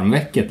mot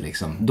armvecket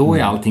liksom. Då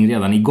är allting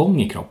redan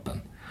igång i kroppen.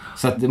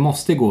 Så att det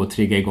måste gå att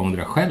trigga igång det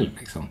där själv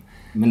liksom.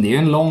 Men det är ju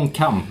en lång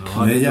kamp.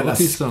 Ja, det är en jävla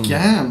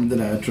scam det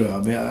där, tror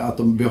jag. Att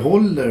de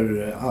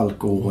behåller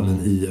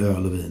alkoholen i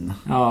öl och vin.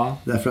 Ja.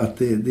 Därför att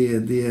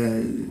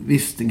det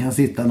visst, det kan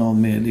sitta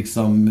någon med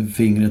liksom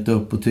fingret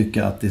upp och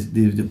tycka att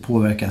det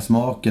påverkar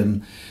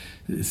smaken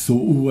så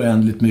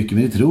oändligt mycket.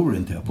 Men det tror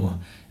inte jag på.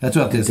 Jag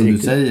tror att det är som du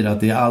säger,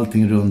 att det är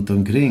allting runt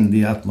omkring.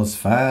 Det är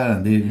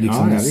atmosfären. Det är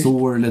liksom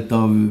sorlet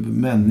av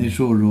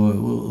människor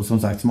och som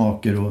sagt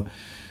smaker. Och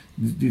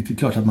det är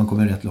klart att man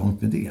kommer rätt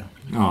långt med det.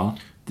 Ja.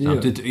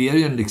 Samtidigt är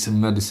det en liksom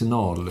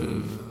medicinal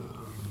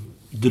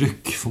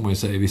dryck, får man ju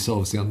säga, i vissa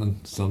avseenden.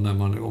 Så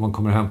om man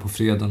kommer hem på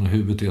fredagen och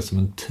huvudet är som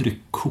en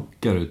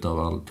tryckkokare utav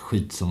allt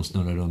skit som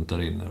snurrar runt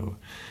där inne.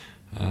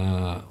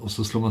 Och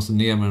så slår man sig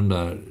ner med den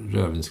där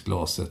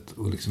rödvinsglaset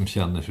och liksom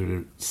känner hur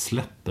det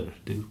släpper.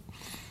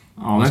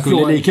 Man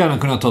skulle lika gärna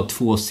kunna ta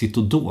 2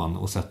 Citodon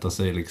och sätta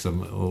sig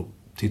liksom och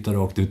titta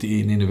rakt ut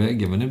in i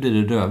väggen. Men nu blir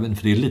det rödvin,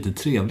 för det är lite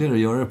trevligare att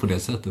göra det på det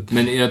sättet.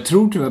 Men jag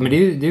tror tyvärr, men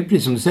det är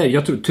precis som du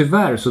säger,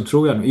 tyvärr så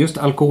tror jag just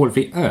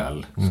alkoholfri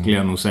öl skulle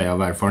jag nog säga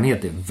av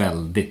erfarenhet är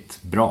väldigt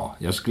bra.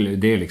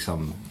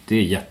 Det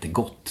är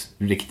jättegott,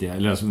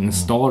 en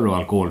star och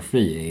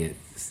alkoholfri är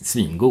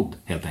svingod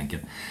helt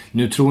enkelt.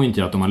 Nu tror inte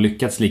jag att de har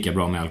lyckats lika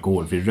bra med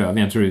alkoholfri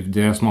rödvin. Jag tror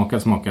det har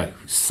smakar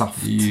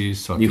saft.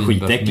 Det är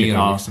skitäckligt.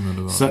 Ja.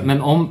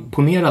 Men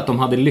ponera att de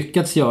hade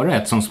lyckats göra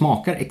ett som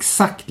smakar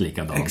exakt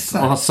likadant och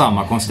har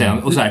samma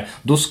konsistens och så här,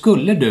 då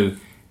skulle du,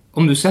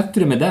 om du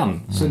sätter det med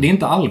den, så det är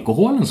inte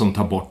alkoholen som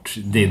tar bort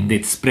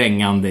ditt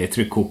sprängande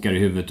tryckkokare i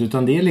huvudet,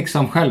 utan det är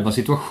liksom själva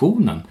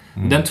situationen.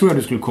 Den tror jag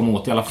du skulle komma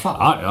åt i alla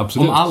fall. Ja,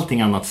 om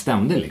allting annat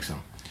stämde liksom.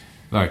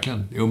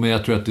 Verkligen. Jo, men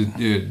jag tror att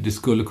det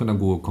skulle kunna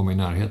gå att komma i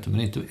närheten,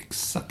 men inte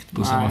exakt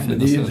på samma fina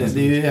sätt.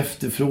 Det är ju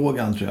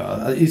efterfrågan, tror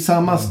jag. I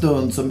samma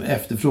stund som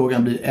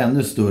efterfrågan blir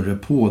ännu större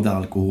på det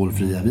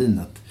alkoholfria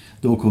vinet,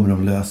 då kommer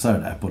de lösa det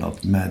där på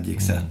något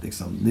magic sätt.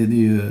 Liksom. Det är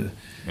ju...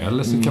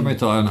 Eller så kan man ju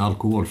ta en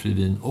alkoholfri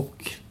vin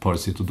och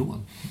Paracetodon.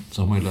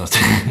 Så har man ju löst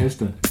det. Just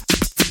det.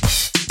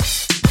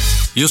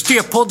 Just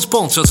det-podd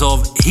sponsras av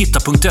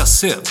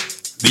hitta.se.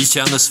 Vi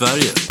känner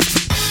Sverige.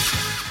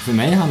 För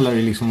mig handlar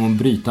det liksom om att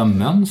bryta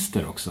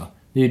mönster också.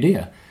 Det är ju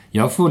det.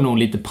 Jag får nog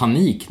lite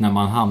panik när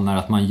man hamnar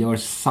att man gör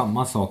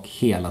samma sak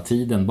hela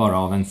tiden. Bara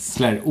av en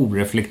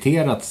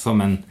oreflekterat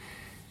som en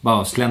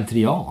bara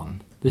slentrian.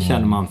 Det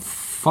känner man,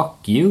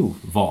 fuck you,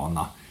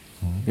 vana.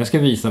 Jag ska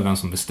visa vem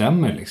som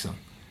bestämmer liksom.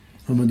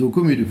 Ja, men då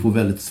kommer ju du få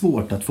väldigt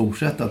svårt att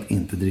fortsätta att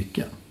inte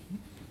dricka.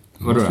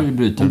 Vadå? Om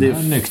det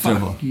är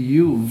fuck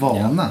you,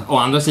 vana. Ja. Å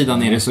andra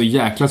sidan är det så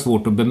jäkla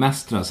svårt att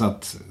bemästra så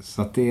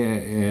att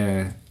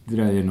det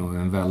dröjer nog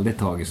en väldigt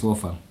tag i så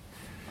fall.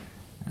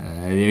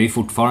 Jag är ju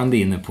fortfarande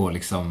inne på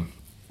liksom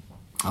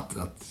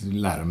att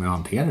lära mig att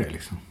hantera det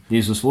liksom. Det är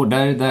ju så svårt.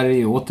 Där är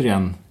ju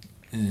återigen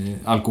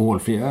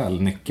alkoholfri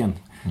öl nyckeln.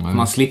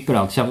 Man slipper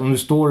allt. Om du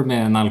står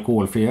med en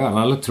alkoholfri öl,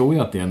 alla tror ju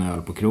att det är en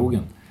öl på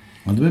krogen.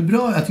 Ja, de är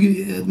bra. Jag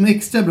tycker de är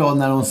extra bra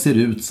när de ser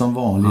ut som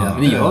vanliga.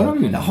 Det gör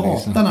de ju. Jag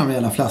hatar när de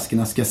jävla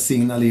flaskorna ska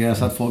signalera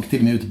så att folk till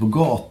och med ute på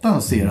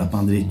gatan ser att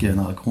man dricker en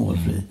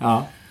alkoholfri.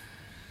 Ja.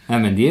 Nej,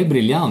 men det är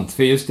briljant.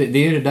 För just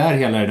det är det där,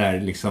 hela det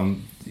där liksom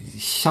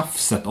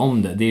tjafset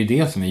om det. Det är ju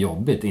det som är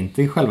jobbigt.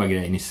 Inte själva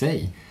grejen i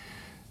sig.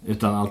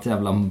 Utan allt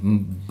jävla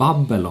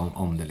babbel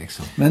om det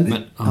liksom.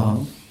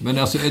 Men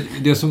alltså,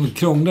 det som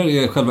krånglar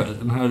är själva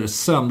den här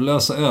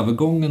sömlösa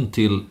övergången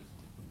till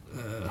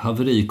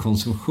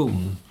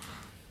haverikonsumtion.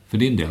 För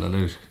din del,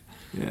 eller?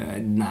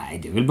 Nej,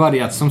 det är väl bara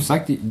det att som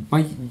sagt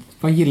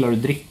man gillar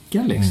att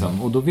dricka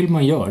liksom. Och då vill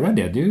man göra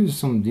det. Det är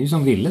ju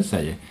som Ville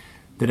säger.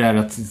 Det där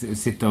att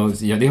sitta och...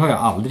 Ja, det har jag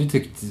aldrig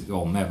tyckt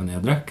om även när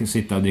jag drack.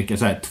 Sitta och dricka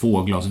så här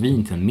 2 glas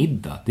vin till en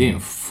middag. Det är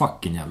en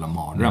fucking jävla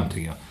mardröm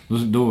tycker jag.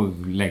 Då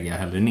lägger jag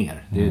hellre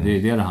ner. Det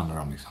är det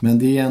handlar om liksom. Men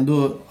det är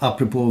ändå,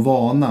 apropå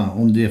vana,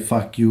 om det är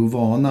fuck you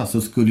vana,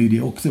 så skulle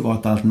det också vara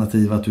ett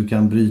alternativ att du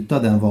kan bryta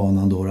den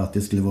vanan då, att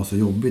det skulle vara så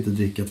jobbigt att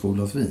dricka 2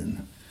 glas vin.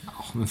 Ja,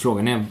 men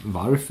frågan är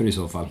varför i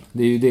så fall.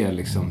 Det är ju det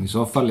liksom. I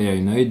så fall är jag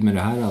ju nöjd med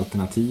det här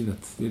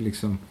alternativet. Det är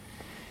liksom...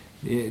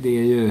 Det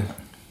är ju...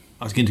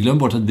 Jag ska inte glömma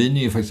bort att vin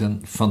är ju faktiskt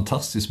en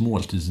fantastisk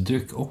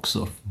måltidsdryck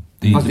också.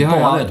 Det är inte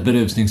bara ett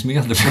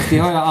berusningsmedel. Det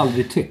har jag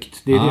aldrig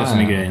tyckt. Det är det som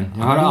är grejen.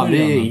 Jag har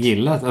aldrig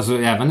gillat,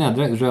 alltså även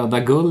röda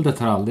guldet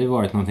har aldrig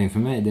varit någonting för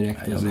mig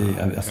direkt.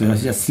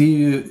 Jag ser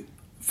ju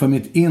för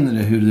mitt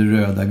inre hur det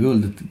röda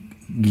guldet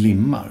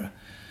glimmar.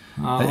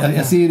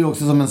 Jag ser det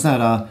också som en sån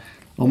här,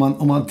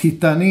 om man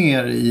tittar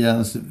ner i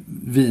ens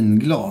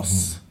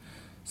vinglas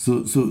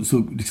så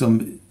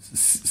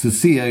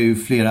ser jag ju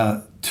flera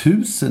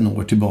 1000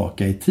 år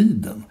tillbaka i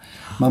tiden.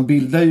 Man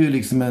bildar ju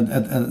liksom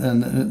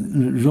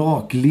en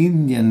rak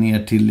linje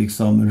ner till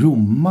liksom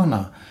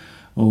romarna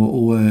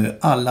och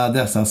alla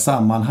dessa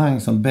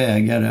sammanhang som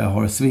bägare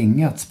har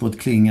svingats på ett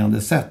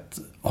klingande sätt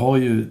har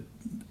ju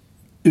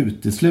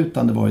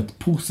uteslutande varit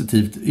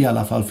positivt, i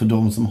alla fall för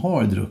de som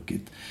har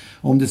druckit.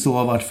 Om det så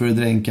har varit för att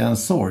dränka en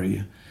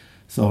sorg,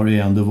 så har det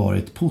ändå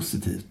varit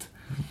positivt.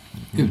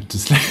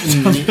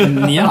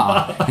 Uteslutande.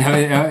 Ja,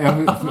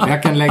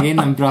 jag kan lägga in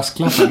en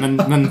brasklapp, men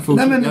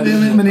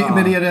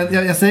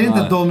jag säger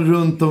inte att de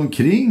runt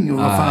omkring och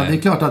vad fan, det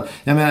är klart att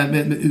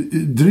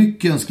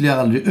drycken skulle jag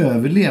aldrig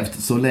överlevt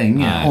så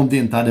länge om det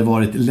inte hade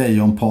varit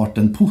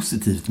lejonparten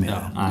positivt med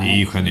det. Det är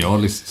ju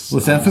genialiskt.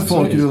 Och sen för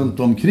folk runt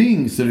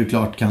omkring så är det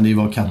klart kan det ju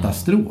vara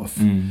katastrof.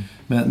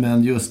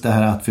 Men just det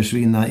här att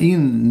försvinna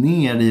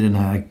ner i den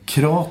här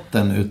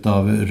kraten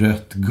utav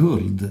rött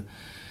guld,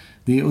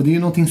 och det är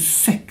någonting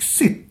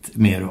sexigt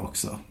med det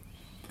också.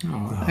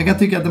 Jag kan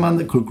tycka att när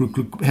man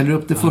häller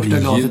upp det första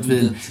glaset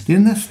vin, det är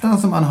nästan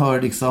som man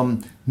hör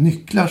liksom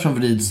nycklar som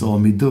vrids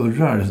om i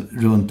dörrar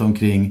runt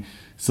omkring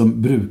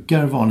som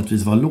brukar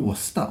vanligtvis vara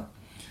låsta.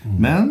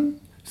 Men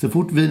så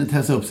fort vinet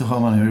hälls upp så hör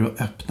man hur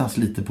det öppnas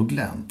lite på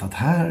glänt. Att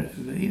här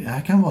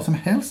kan vad som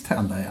helst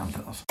hända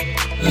egentligen. Alltså.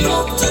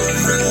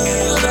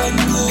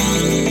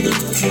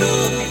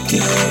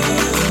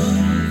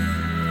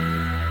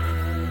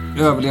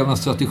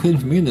 Överlevnadsstrategin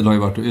för min del har ju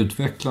varit att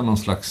utveckla någon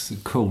slags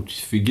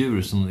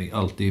coachfigur som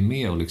alltid är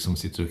med och liksom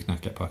sitter och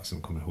knackar på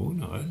axeln. Kommer ihåg,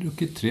 nu har jag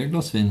druckit 3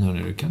 glas vin här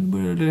nu, du kan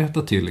börja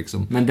rätta till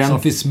liksom. Men som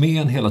finns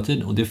med en hela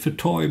tiden, och det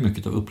förtar ju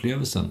mycket av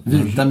upplevelsen.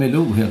 Vita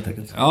Melo helt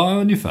enkelt. Ja,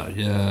 ungefär.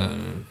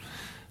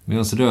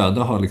 Medan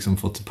röda har liksom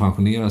fått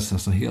pensioneras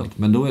nästan helt.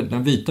 Men då när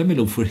vita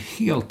Melo får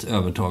helt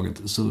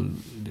övertaget så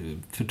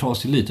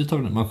förtas ju lite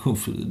av den. Man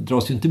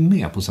dras ju inte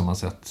med på samma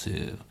sätt.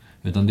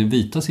 Utan det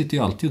vita sitter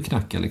ju alltid och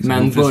knackar liksom.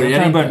 Men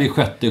börjar bli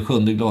 6:e,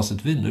 7:e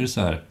glaset vin, då är det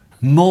så här: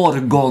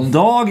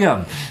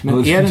 morgondagen! Men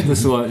är det inte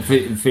så,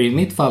 för i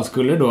mitt fall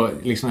skulle då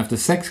liksom efter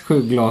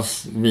 6-7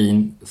 glas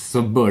vin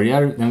så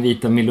börjar den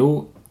vita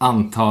Melo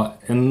anta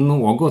en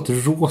något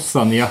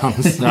rosa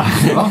nyans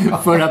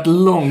för att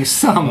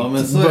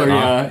långsamt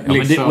börja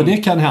liksom... och det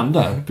kan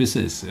hända,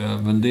 precis.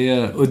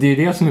 Och det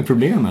är det som är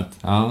problemet.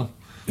 Ja.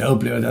 Jag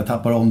upplever att jag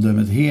tappar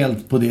omdömet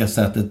helt på det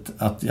sättet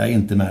att jag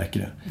inte märker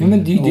det. Ja,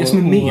 men det är ju det som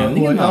är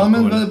meningen.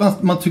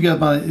 Man tycker att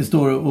man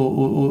står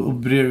och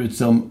brer ut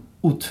sig om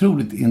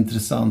otroligt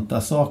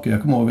intressanta saker.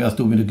 Jag kommer ihåg att jag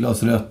stod med ett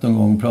glas rött en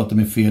gång och pratade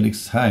med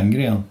Felix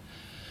Herngren.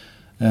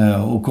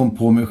 Och kom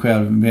på mig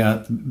själv med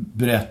att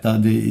berätta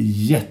det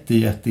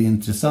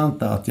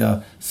jätteintressanta att jag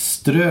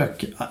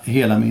strök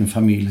hela min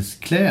familjs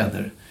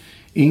kläder.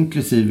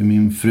 Inklusive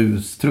min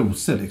frus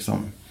trosor liksom.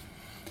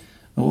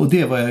 Och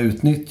det var jag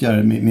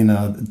utnyttjar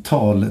mina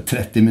tal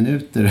 30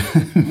 minuter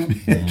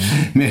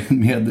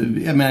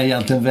med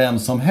egentligen vem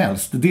som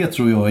helst. Det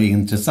tror jag är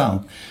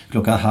intressant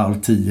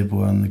 9:30 på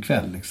en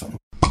kväll liksom.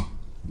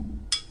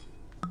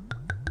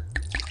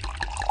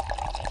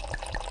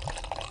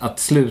 Att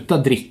sluta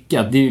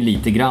dricka, det är ju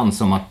lite grann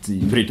som att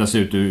brytas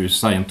ut ur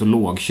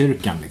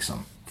scientologkyrkan liksom.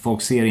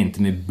 Folk ser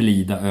inte med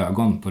blida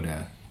ögon på det.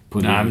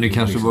 Nej, men det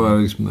kanske var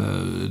liksom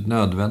ett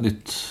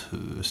nödvändigt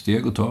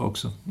steg att ta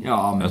också.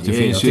 Ja, men det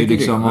finns ju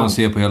liksom, om man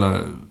ser på hela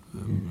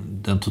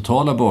den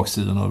totala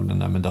baksidan av den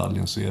där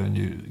medaljen, så är den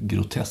ju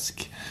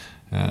grotesk.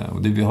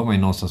 Och det har man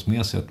ju någonstans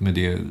med sig, att med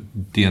det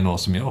DNA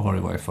som jag har i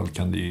varje fall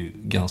kan det ju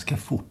ganska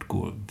fort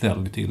gå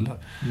väldigt illa.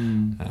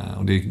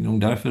 Och det är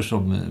nog därför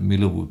som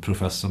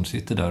Milo-professorn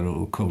sitter där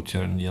och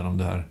coachar den genom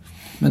det här.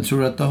 Men tror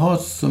du att det har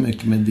så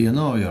mycket med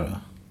DNA att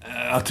göra?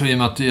 Jag tror i och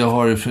med att jag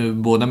har,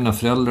 båda mina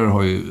föräldrar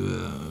har ju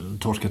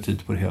torskat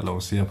hit på det hela,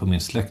 och ser jag på min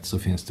släkt så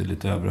finns det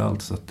lite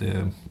överallt, så att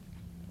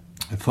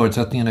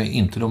förutsättningarna är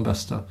inte de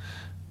bästa.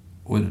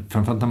 Och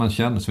framförallt när man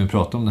känner, som vi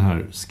pratar om den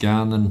här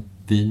scannen,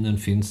 vinen,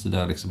 finns det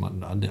där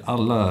liksom,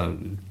 alla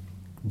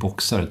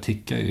boxar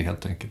tickar ju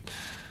helt enkelt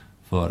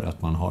för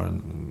att man har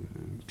en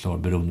klar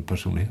beroende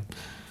personlighet.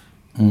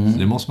 Så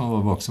det måste man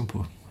vara vaksam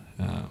på.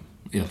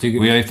 Och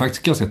jag är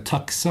faktiskt ganska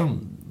tacksam,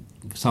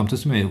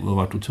 samtidigt som jag har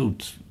varit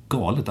otroligt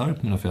galet arg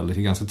på mina föräldrar, jag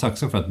är ganska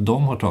tacksam för att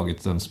de har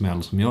tagit en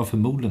smäll som jag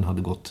förmodligen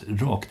hade gått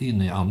rakt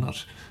in i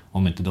annars,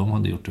 om inte de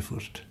hade gjort det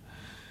först.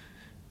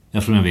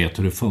 Jag tror jag vet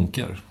hur det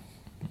funkar.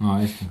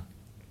 Ja, just det.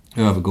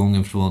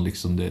 Övergången från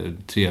liksom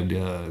det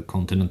trevliga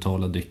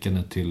kontinentala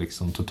drickandet till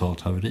liksom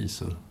totalt haveri,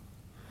 så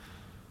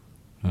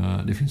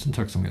det finns en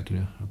tacksamhet i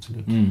det,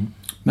 absolut.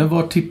 Men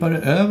var tippar det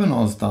över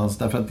någonstans?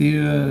 Därför att det är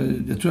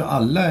ju, jag tror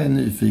alla är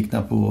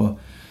nyfikna på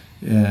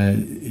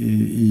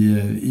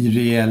i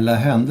reella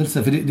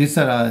händelser. För det är så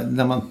här,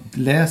 när man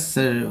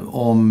läser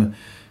om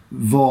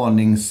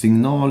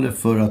varningssignaler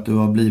för att du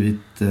har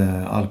blivit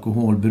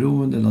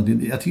alkoholberoende eller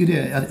något. Jag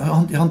tycker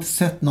jag har inte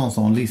sett någon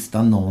sån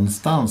lista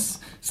någonstans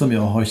som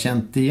jag har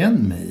känt igen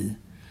mig i.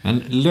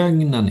 Men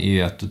lögnen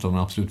är ett av de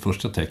absolut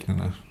första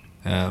tecknen.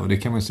 Och det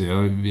kan man se,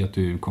 jag vet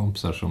ju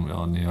kompisar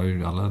som, ni har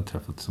ju alla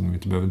träffat som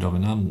inte behöver dra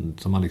vid namn,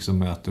 som man liksom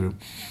möter.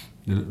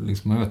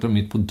 Man möter dem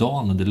mitt på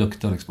dagen och det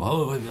luktar liksom,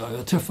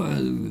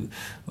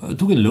 jag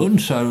tog en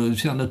lunch här och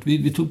kände att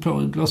vi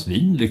tog ett glas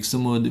vin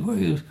liksom, och det var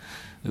ju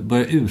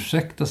börja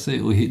ursäkta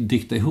sig och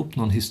dikta ihop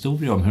någon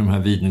historia om hur de här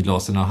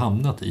vinglasen har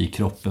hamnat i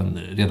kroppen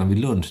redan vid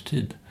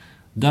lunchtid.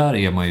 Där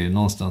är man ju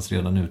någonstans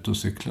redan ute och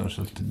cyklar,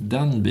 så att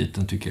den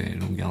biten tycker jag är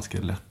nog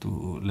ganska lätt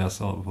att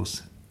läsa av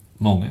hos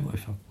många i varje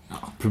fall. Ja,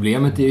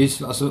 problemet är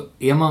ju, alltså,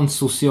 är man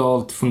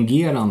socialt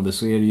fungerande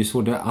så är det ju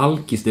så, det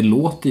alkis, det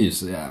låter ju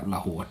så jävla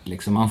hårt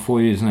liksom. Man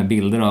får ju såna här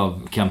bilder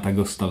av Kenta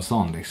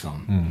Gustafsson liksom.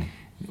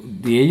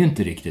 Det är ju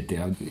inte riktigt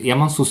det. Är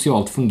man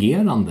socialt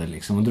fungerande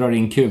liksom, och drar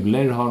in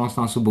kulor, har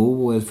någonstans att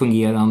bo och ett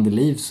fungerande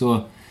liv,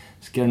 så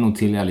ska det nog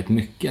till jävligt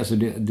mycket. Alltså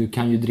du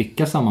kan ju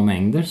dricka samma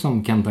mängder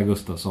som Kenta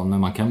Gustafsson, men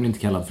man kan bli inte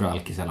kallad för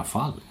alkis i alla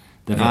fall.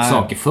 Därför att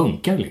saker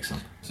funkar liksom.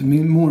 Så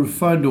min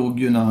morfar dog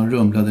ju när han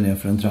rumlade ner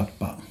för en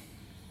trappa.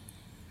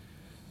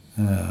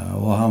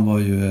 Och han var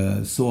ju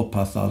så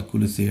pass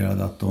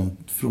alkoholiserad att de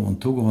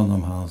fråntog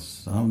honom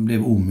han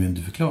blev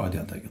omyndigförklarad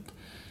helt enkelt.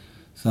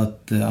 Så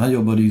att han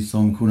jobbade ju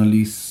som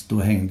journalist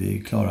och hängde i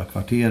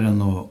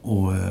Klara-kvarteren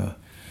och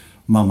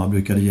mamma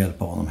brukade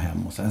hjälpa honom hem.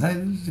 Och så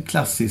en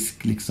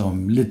klassisk,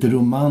 liksom, lite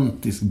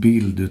romantisk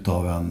bild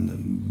utav en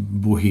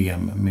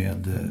bohem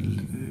med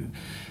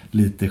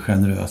lite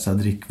generösa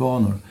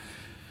drickvanor.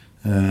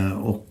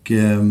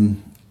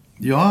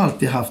 Jag har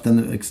alltid haft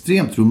en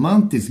extremt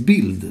romantisk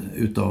bild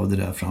utav det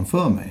där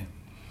framför mig.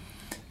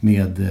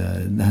 Med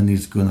den här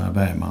Nils Gunnar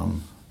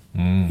Bergman.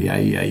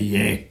 Jag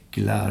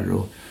jäklar.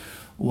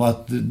 Och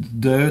att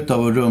dö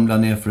av att rumla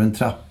ner för en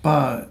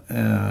trappa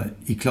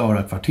i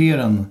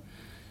Klara-kvarteren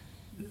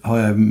har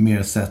jag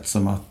mer sett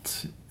som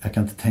att jag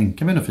kan inte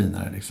tänka mig något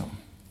finare liksom.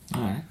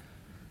 Nej.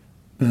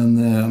 Men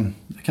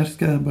jag kanske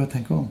ska börja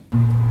tänka om.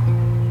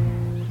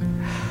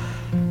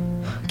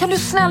 Kan du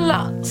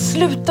snälla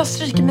sluta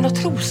stryka mina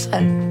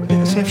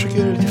trosor? Så jag försöker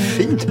göra det lite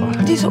fint bara.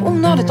 Det är så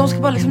onödigt, de ska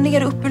bara liksom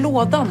ner upp i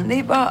lådan. Det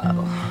är bara...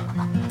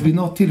 Vid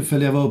något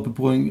tillfälle jag var uppe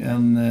på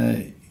en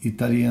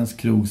italiensk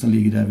krog som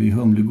ligger där vid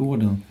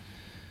Humlegården.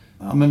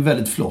 Ja, men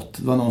väldigt flott.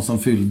 Det var någon som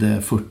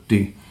fyllde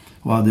 40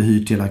 och hade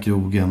hyrt hela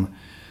krogen.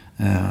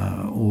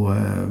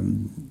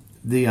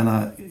 Det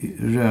ena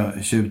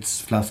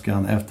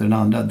rödtjutsflaskan efter den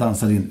andra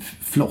dansade in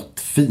flott,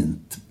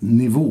 fint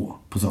nivå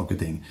på saker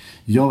och ting.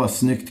 Jag var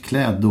snyggt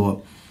klädd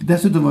då.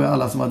 Dessutom var ju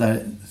alla som var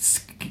där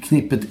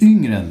knippet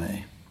yngre än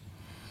mig.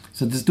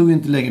 Så det stod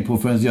inte länge på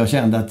förrän jag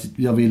kände att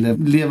jag ville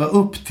leva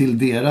upp till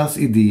deras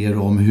idéer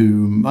om hur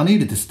man är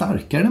lite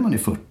starkare när man är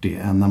 40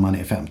 än när man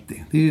är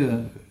 50. Det är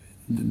ju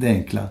det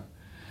enkla.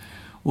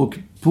 Och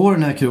på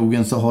den här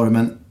krogen så har de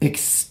en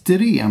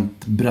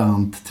extremt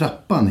brant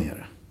trappa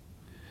ner.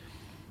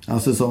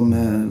 Alltså som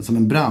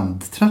en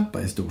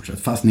brandtrappa i stort sett.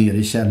 Fast ner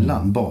i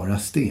källan, bara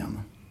sten.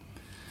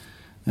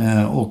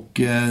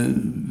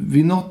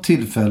 Vid något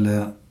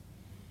tillfälle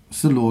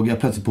så låg jag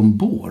plötsligt på en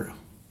bår.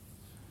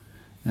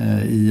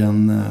 I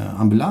en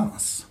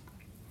ambulans.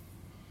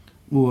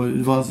 Och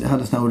jag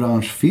hade sån här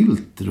orange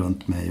filt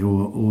runt mig.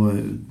 Och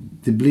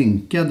det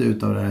blinkade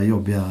ut av det här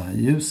jobbiga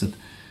ljuset.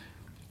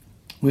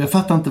 Och jag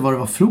fattade inte vad det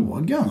var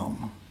frågan om.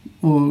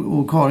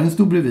 Och Karin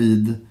stod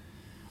bredvid.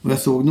 Och jag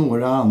såg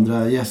några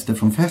andra gäster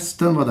från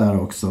festen var där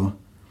också.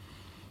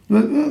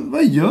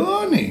 Vad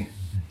gör ni?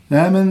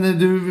 Nej, men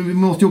vi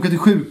måste ju åka till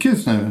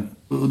sjukhus nu.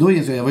 Och då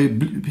insåg jag var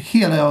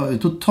ju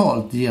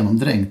totalt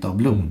genomdränkt av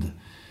blod.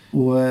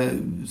 Och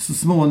så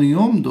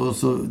småningom då,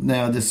 så när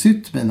jag hade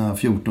sytt mina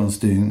 14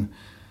 stygn,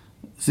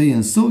 så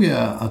insåg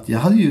jag att jag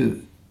hade ju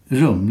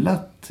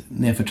rumlat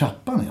ner för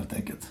trappan helt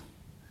enkelt.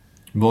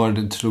 Var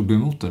det slog du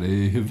emot det?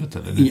 I huvudet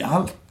eller? I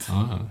allt.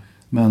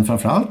 Men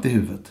framförallt i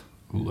huvudet.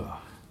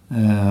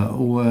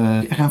 Och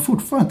jag kan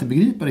fortfarande inte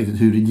begripa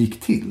riktigt hur det gick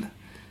till.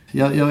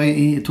 Jag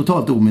är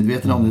totalt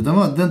omedveten om det. Det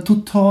var den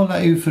totala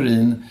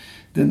euforin,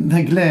 den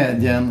här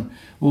glädjen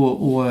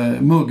och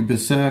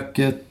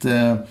muggbesöket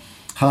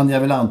hann jag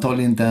väl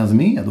antagligen inte ens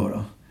med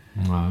då.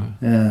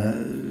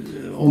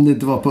 Om det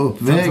inte var på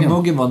uppvägen. För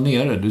muggen var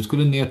nere, du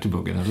skulle ner till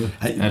muggen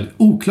eller?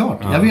 Oklart.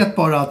 Jag vet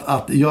bara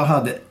att jag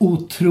hade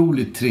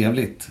otroligt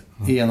trevligt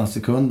i ena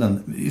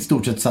sekunden. I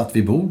stort sett satt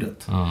vid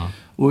bordet.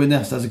 Och i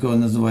nästa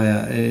sekunden så var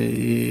jag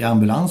i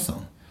ambulansen.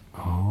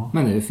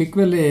 Men det fick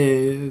väl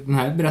den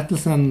här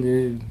berättelsen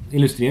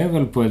illustrerar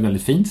väl på ett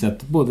väldigt fint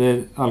sätt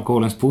både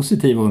alkoholens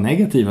positiva och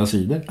negativa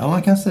sidor. Ja,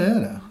 man kan säga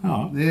det.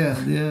 Ja. Det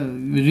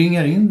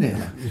ringar in det.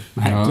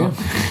 Verkligen.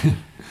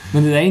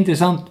 Men det där är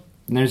intressant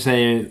när du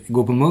säger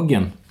gå på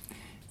muggen.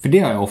 För det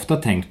har jag ofta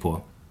tänkt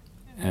på.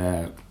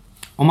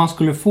 Om man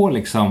skulle få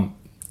liksom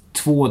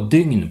 2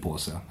 dygn på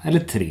sig, eller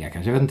 3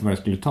 kanske, jag vet inte vad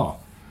det skulle ta.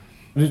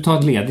 Du tar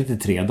ett ledigt i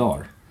 3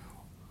 dagar.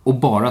 och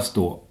bara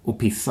stå och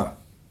pissa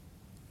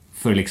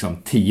för liksom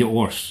 10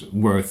 års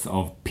worth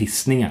av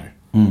pissningar,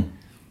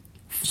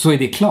 så är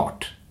det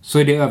klart. Så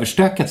är det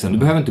överstökat sen. Du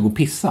behöver inte gå och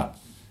pissa.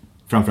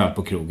 Framförallt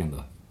på krogen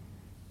då.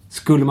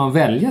 Skulle man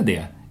välja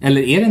det?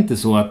 Eller är det inte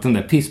så att den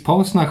där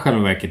pisspauserna i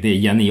själva verket är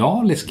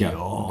genialiska?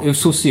 Ja.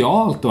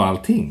 Socialt och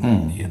allting.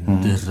 Det är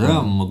en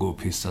dröm att gå och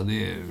pissa.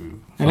 Det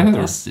är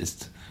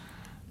fantastiskt.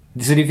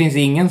 Så det finns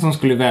ingen som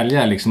skulle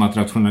välja liksom att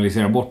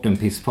rationalisera bort en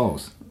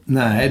pisspaus?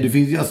 Nej, det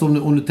finns, alltså,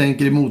 om du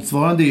tänker i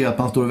motsvarande är att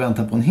man står och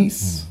väntar på en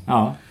hiss.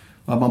 Ja.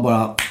 Och att man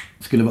bara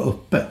skulle vara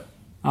uppe.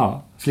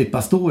 Ja.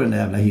 Slippa stå i den där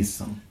jävla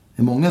hissen.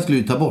 Många skulle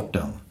ju ta bort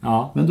den.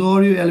 Ja. Men då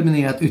har du ju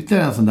eliminerat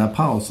ytterligare en sån där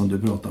paus som du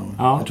pratar om.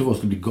 Ja. Jag tror folk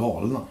skulle bli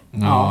galna.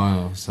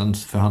 Ja. Sen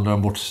förhandlar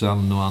de bort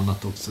sömn och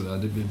annat också. Där.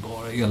 Det blir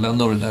bara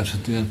elände av det där. Så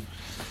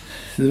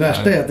det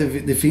värsta är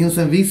att det finns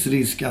en viss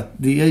risk att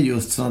det är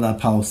just sådana där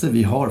pauser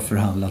vi har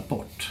förhandlat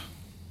bort.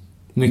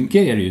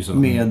 Mycket är det ju så.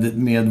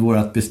 Med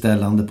vårat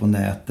beställande på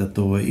nätet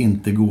och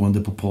inte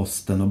gående på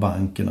posten och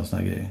banken och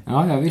såna grejer.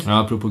 Ja, visst. Ja,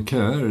 apropå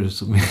köer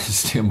som är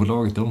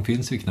Systembolaget, de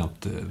finns ju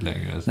knappt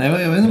längre.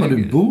 Nej, jag vet inte var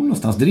du bor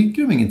någonstans.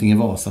 Dricker de ingenting i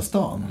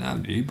Vasastan? Nej,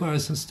 det är ju bara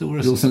så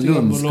stora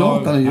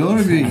Rosenlundsgatan gör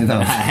de ju inget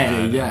annat.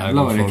 Nej,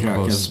 jävlar vad det folk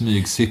krökas.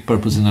 Smygsippar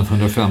på sina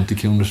 150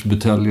 kronors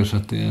buteljer så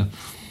att det är...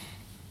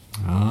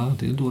 Ja,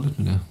 det är dåligt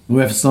med det.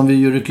 Och eftersom vi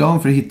gör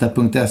reklam för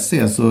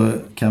hitta.se så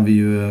kan vi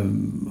ju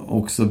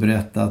också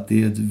berätta att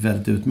det är ett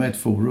väldigt utmärkt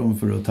forum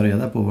för att ta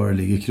reda på var det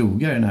ligger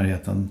krogar i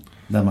närheten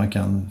där man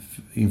kan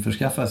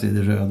införskaffa sig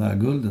det röda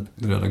guldet.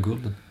 Det röda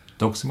guldet.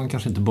 Dock ska man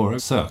kanske inte bara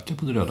söka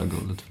på det röda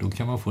guldet, för då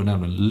kan man få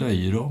nämligen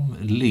löjrom,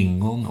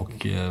 lingon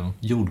och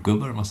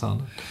jordgubbar och massa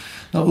annat.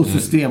 Ja, och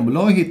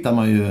Systembolag hittar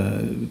man ju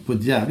på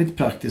ett jävligt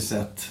praktiskt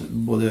sätt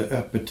både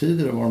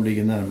öppettider och var de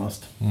ligger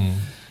närmast.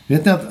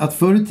 Vet ni att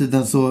förr i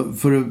tiden så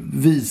för att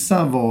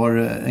visa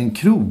var en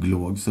krog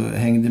låg så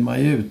hängde man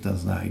ju ut en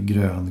sån här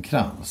grön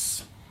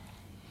krans.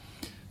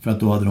 För att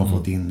då hade de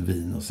fått in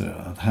vin och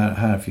sådär. Att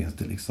här finns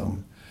det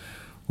liksom.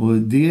 Och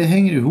det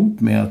hänger ihop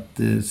med att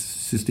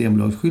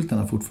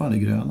Systembolagsskyltarna fortfarande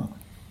är gröna.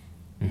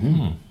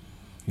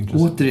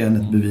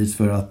 Återigen ett bevis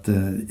för att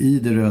i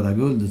det röda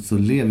guldet så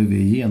lever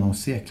vi genom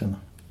seklerna.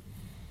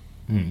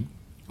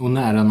 Och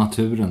nära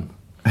naturen.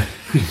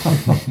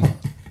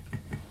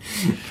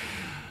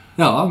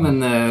 Ja, men...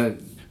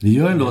 Det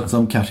gör en låt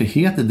som kanske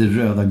heter Det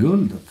röda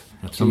guldet.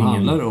 Som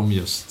handlar om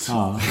just...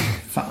 Ja.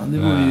 Fan, det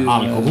var ju...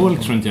 Alkohol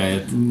tror inte jag är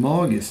ett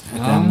magiskt.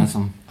 Ett ämne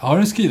som... Har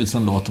det skrivits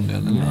en låt om det?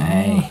 Eller?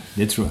 Nej,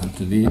 det tror jag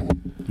inte.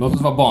 Låt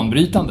oss vara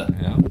banbrytande.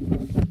 Ja.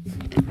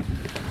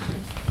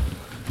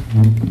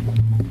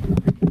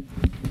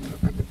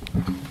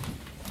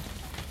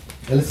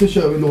 Eller så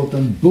kör vi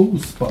låten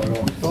Boost bara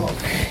rakt av.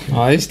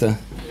 Ja, just det.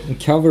 En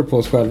cover på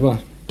oss själva.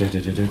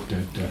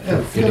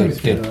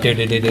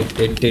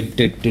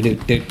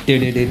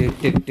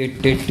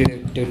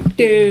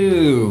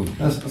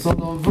 Som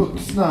de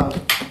vuxna,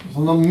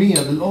 som de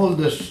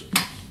medelålders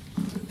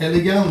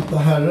eleganta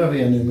herrar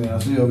vi är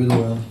numera, så gör vi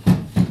då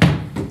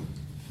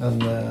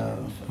en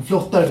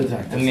flottare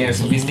betraktelse. En mer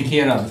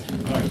sofistikerad.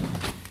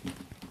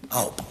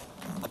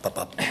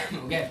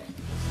 Okej.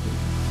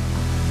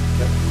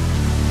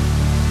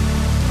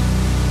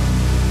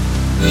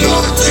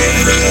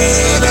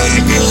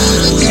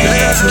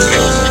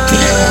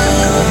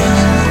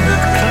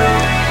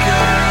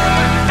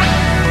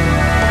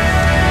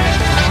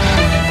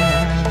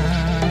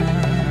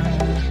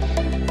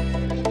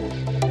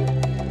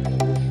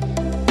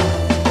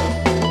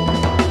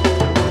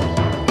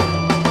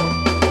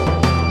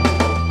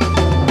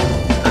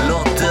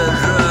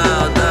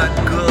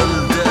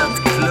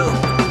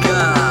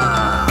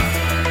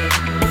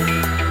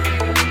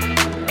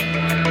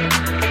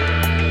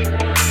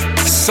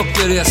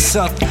 Socker är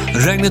sött,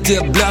 regnet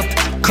är blött,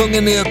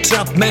 kungen är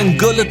trött, men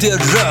guldet är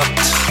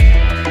rött.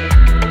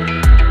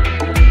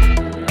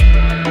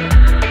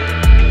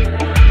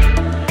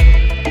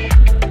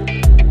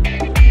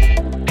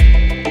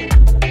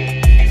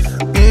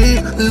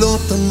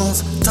 Låt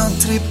oss ta en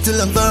tripp till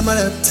en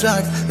varmare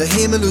trakt där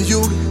himmel och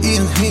jord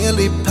är en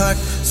helig pakt.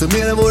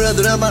 Summera våra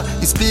drömmar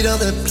i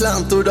spirande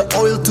plantor där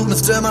oiltornen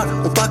strömmar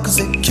och backos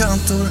är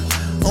kantor.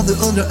 Om du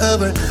undrar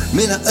över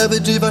mina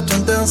överdriva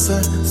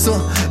tendenser så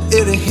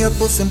är det helt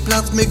på sin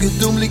plats med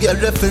gudomliga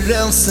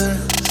referenser.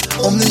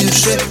 Om ni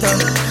ursäktar,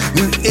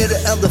 nu är det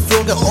enda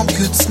fråga om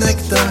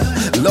gudsnäktar.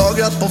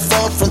 Lagrat på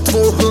fat från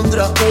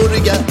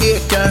 200-åriga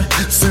ekar.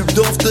 Sug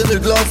doften ur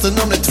glasen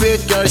om ni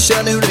tvekar.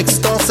 Känn hur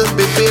extasen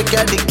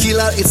bevekar. Det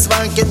killar i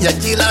svanken, jag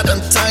gillar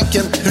den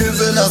tanken.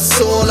 Huvudena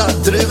sålar,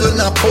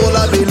 druvorna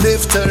pålar. Vi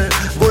lyfter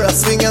våra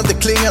svingande,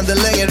 klingande,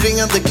 länge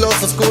ringande glas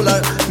och skålar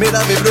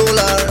medan vi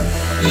vrålar.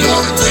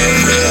 Låt det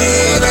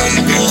röda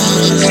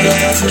guldet klocka.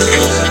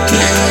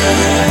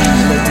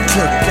 Låt det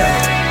klocka.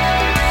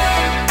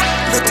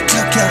 Låt det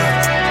klocka.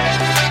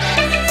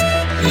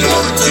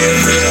 Låt det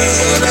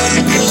röda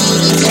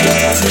guldet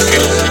klocka.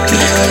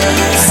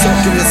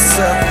 Socker är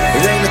sött,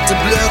 regnet är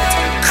blött,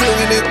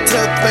 Kungen är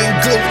trött men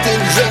guld är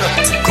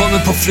rött. Kommer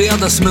på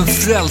fredag som en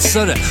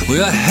frälsare och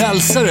jag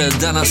hälsare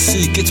denna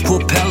psyket på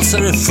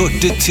pälsare.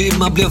 40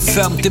 timmar blev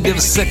 50, blev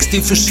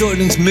 60.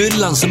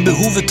 Försörjningsmyllan som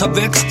behovet har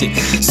växt i.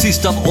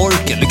 Sist av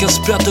orken, lyckas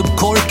sprätta upp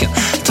korken.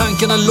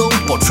 Tankarna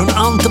långt bort från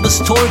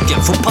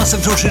Antabestorken. Får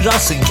passen från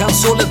Shirazen, kan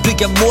sålet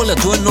pricka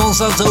målet. Och är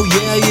någonstans, oh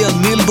yeah, i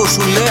en mild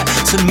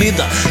Beaujolais. Sen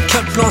middag,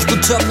 carte blanche på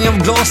tömning av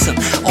glasen.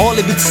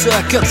 Alibit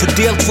sökat för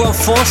del 2 av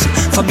fasen.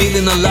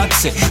 Familjen har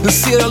lagt sig, men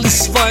ser aldrig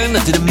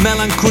svajandet i det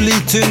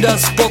melankolityngda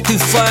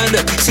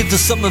Spotify-andet. Sitter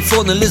som en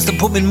fåne, lyssnar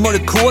på min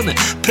Morricone.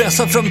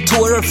 Pressar fram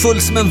tårar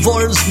full som en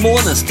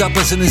varulvsmåne.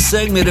 Stapplar sig i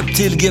säng med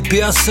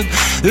reptil-GPSen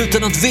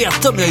utan att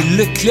veta om jag är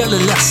lycklig eller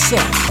ledsen.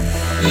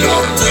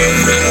 Låt det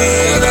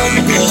redan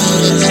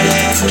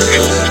guldet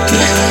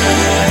flöka.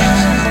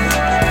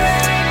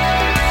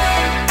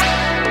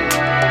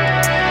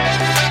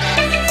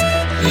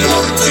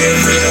 Låt det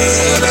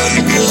redan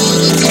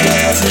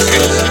guldet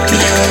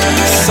flöka.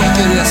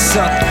 Socker är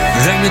satt,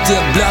 regnet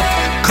är blött.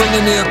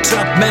 Kungen är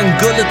trött men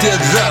guldet är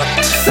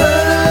rött.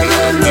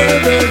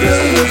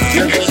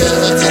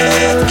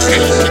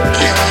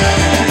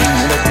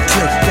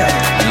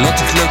 Låt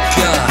det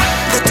klucka.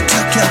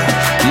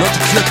 Låt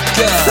det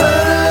klucka.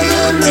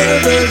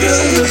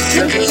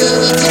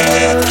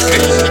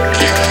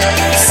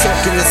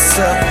 Socker är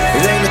sött,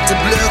 regnet är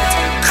blött.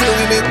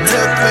 Kungen är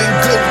trött men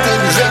guld är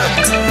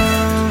rött.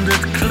 Det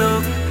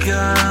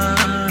kluckar.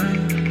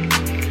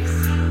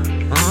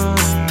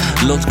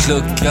 Låt det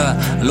klucka.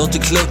 Låt det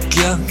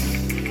klucka.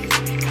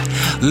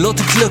 Låt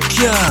det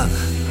klucka.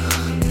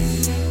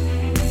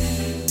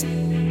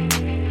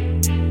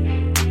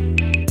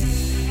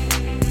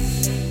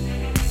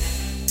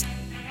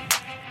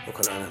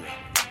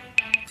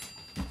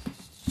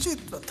 Shit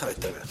vad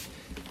tajt det är.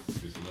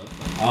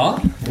 Ja.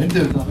 Det är inte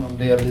utan att man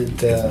blev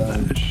lite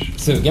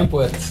sugen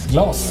på ett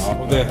glas. Ja,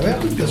 och det är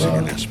inte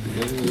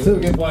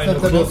sugen på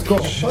att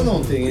skapa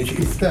någonting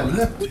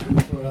istället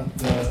för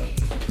att...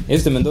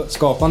 Just det, men då,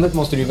 skapandet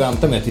måste du ju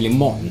vänta med till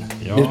imorgon.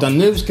 Ja. Utan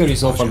nu ska du i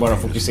så fall bara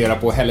fokusera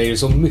på att hälla i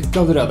så mycket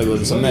av det röda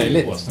guldet som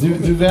möjligt.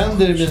 Du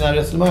vänder mina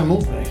resonemang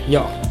mot mig.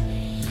 Ja.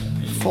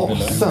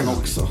 Fasen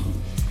också.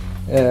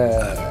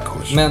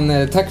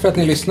 Men tack för att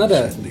ni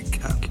lyssnade.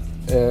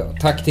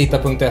 Tack till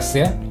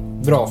hitta.se.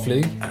 Bra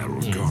flyg.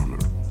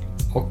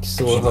 Och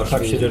så hörs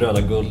tack vi... till det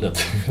röda guldet.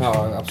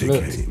 Ja,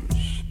 absolut.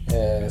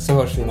 Så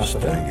hörs vi nästa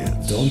vecka.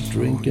 Don't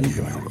drink and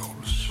drive.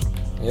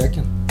 Jag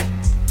kan.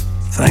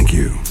 Thank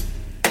you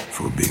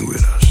for being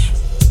with us.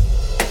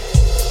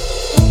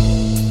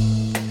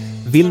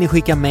 Vill ni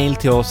skicka mejl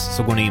till oss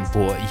så går ni in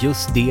på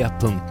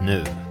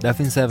justd.nu. Där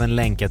finns även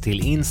länkar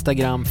till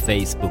Instagram,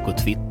 Facebook och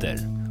Twitter.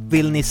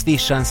 Vill ni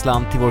swisha en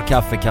slant till vår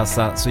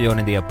kaffekassa så gör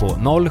ni det på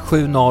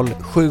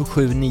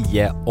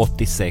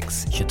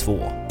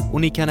 070-779-8622.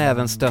 Och ni kan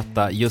även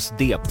stötta Just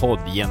det-podd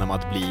genom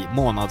att bli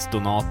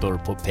månadsdonator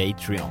på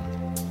Patreon.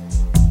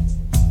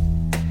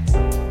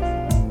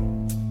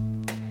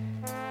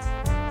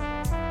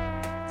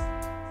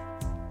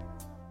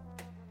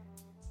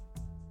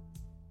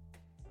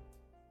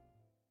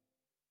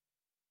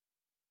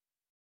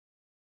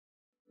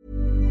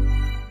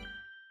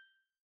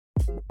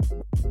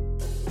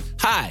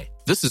 Hi,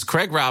 this is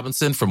Craig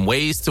Robinson from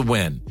Ways to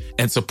Win,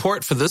 and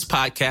support for this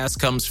podcast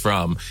comes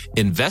from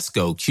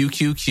Invesco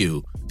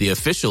QQQ, the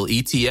official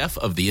ETF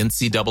of the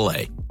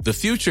NCAA. The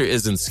future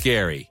isn't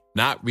scary.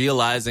 Not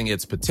realizing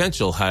its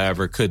potential,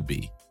 however, could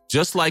be.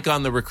 Just like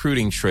on the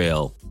recruiting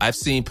trail, I've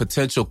seen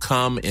potential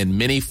come in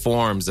many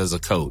forms as a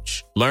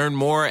coach. Learn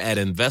more at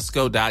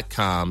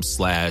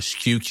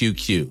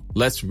Invesco.com/QQQ.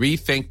 Let's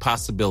rethink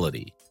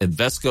possibility.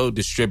 Invesco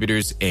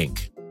Distributors,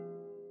 Inc.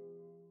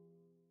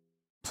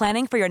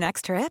 Planning for your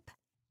next trip?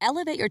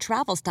 Elevate your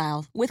travel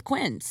style with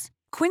Quince.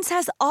 Quince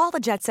has all the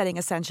jet-setting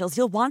essentials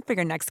you'll want for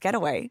your next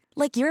getaway,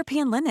 like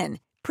European linen,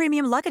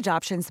 premium luggage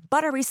options,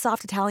 buttery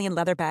soft Italian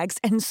leather bags,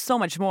 and so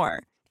much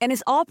more. And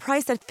is all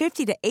priced at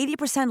 50 to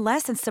 80%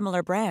 less than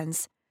similar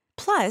brands.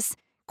 Plus,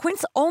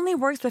 Quince only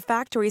works with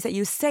factories that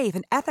use safe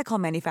and ethical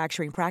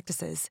manufacturing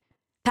practices.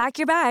 Pack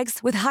your bags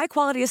with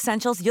high-quality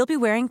essentials you'll be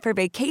wearing for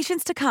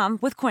vacations to come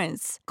with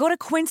Quince. Go to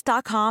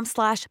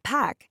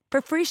quince.com/pack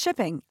for free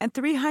shipping and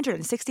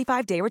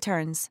 365-day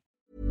returns.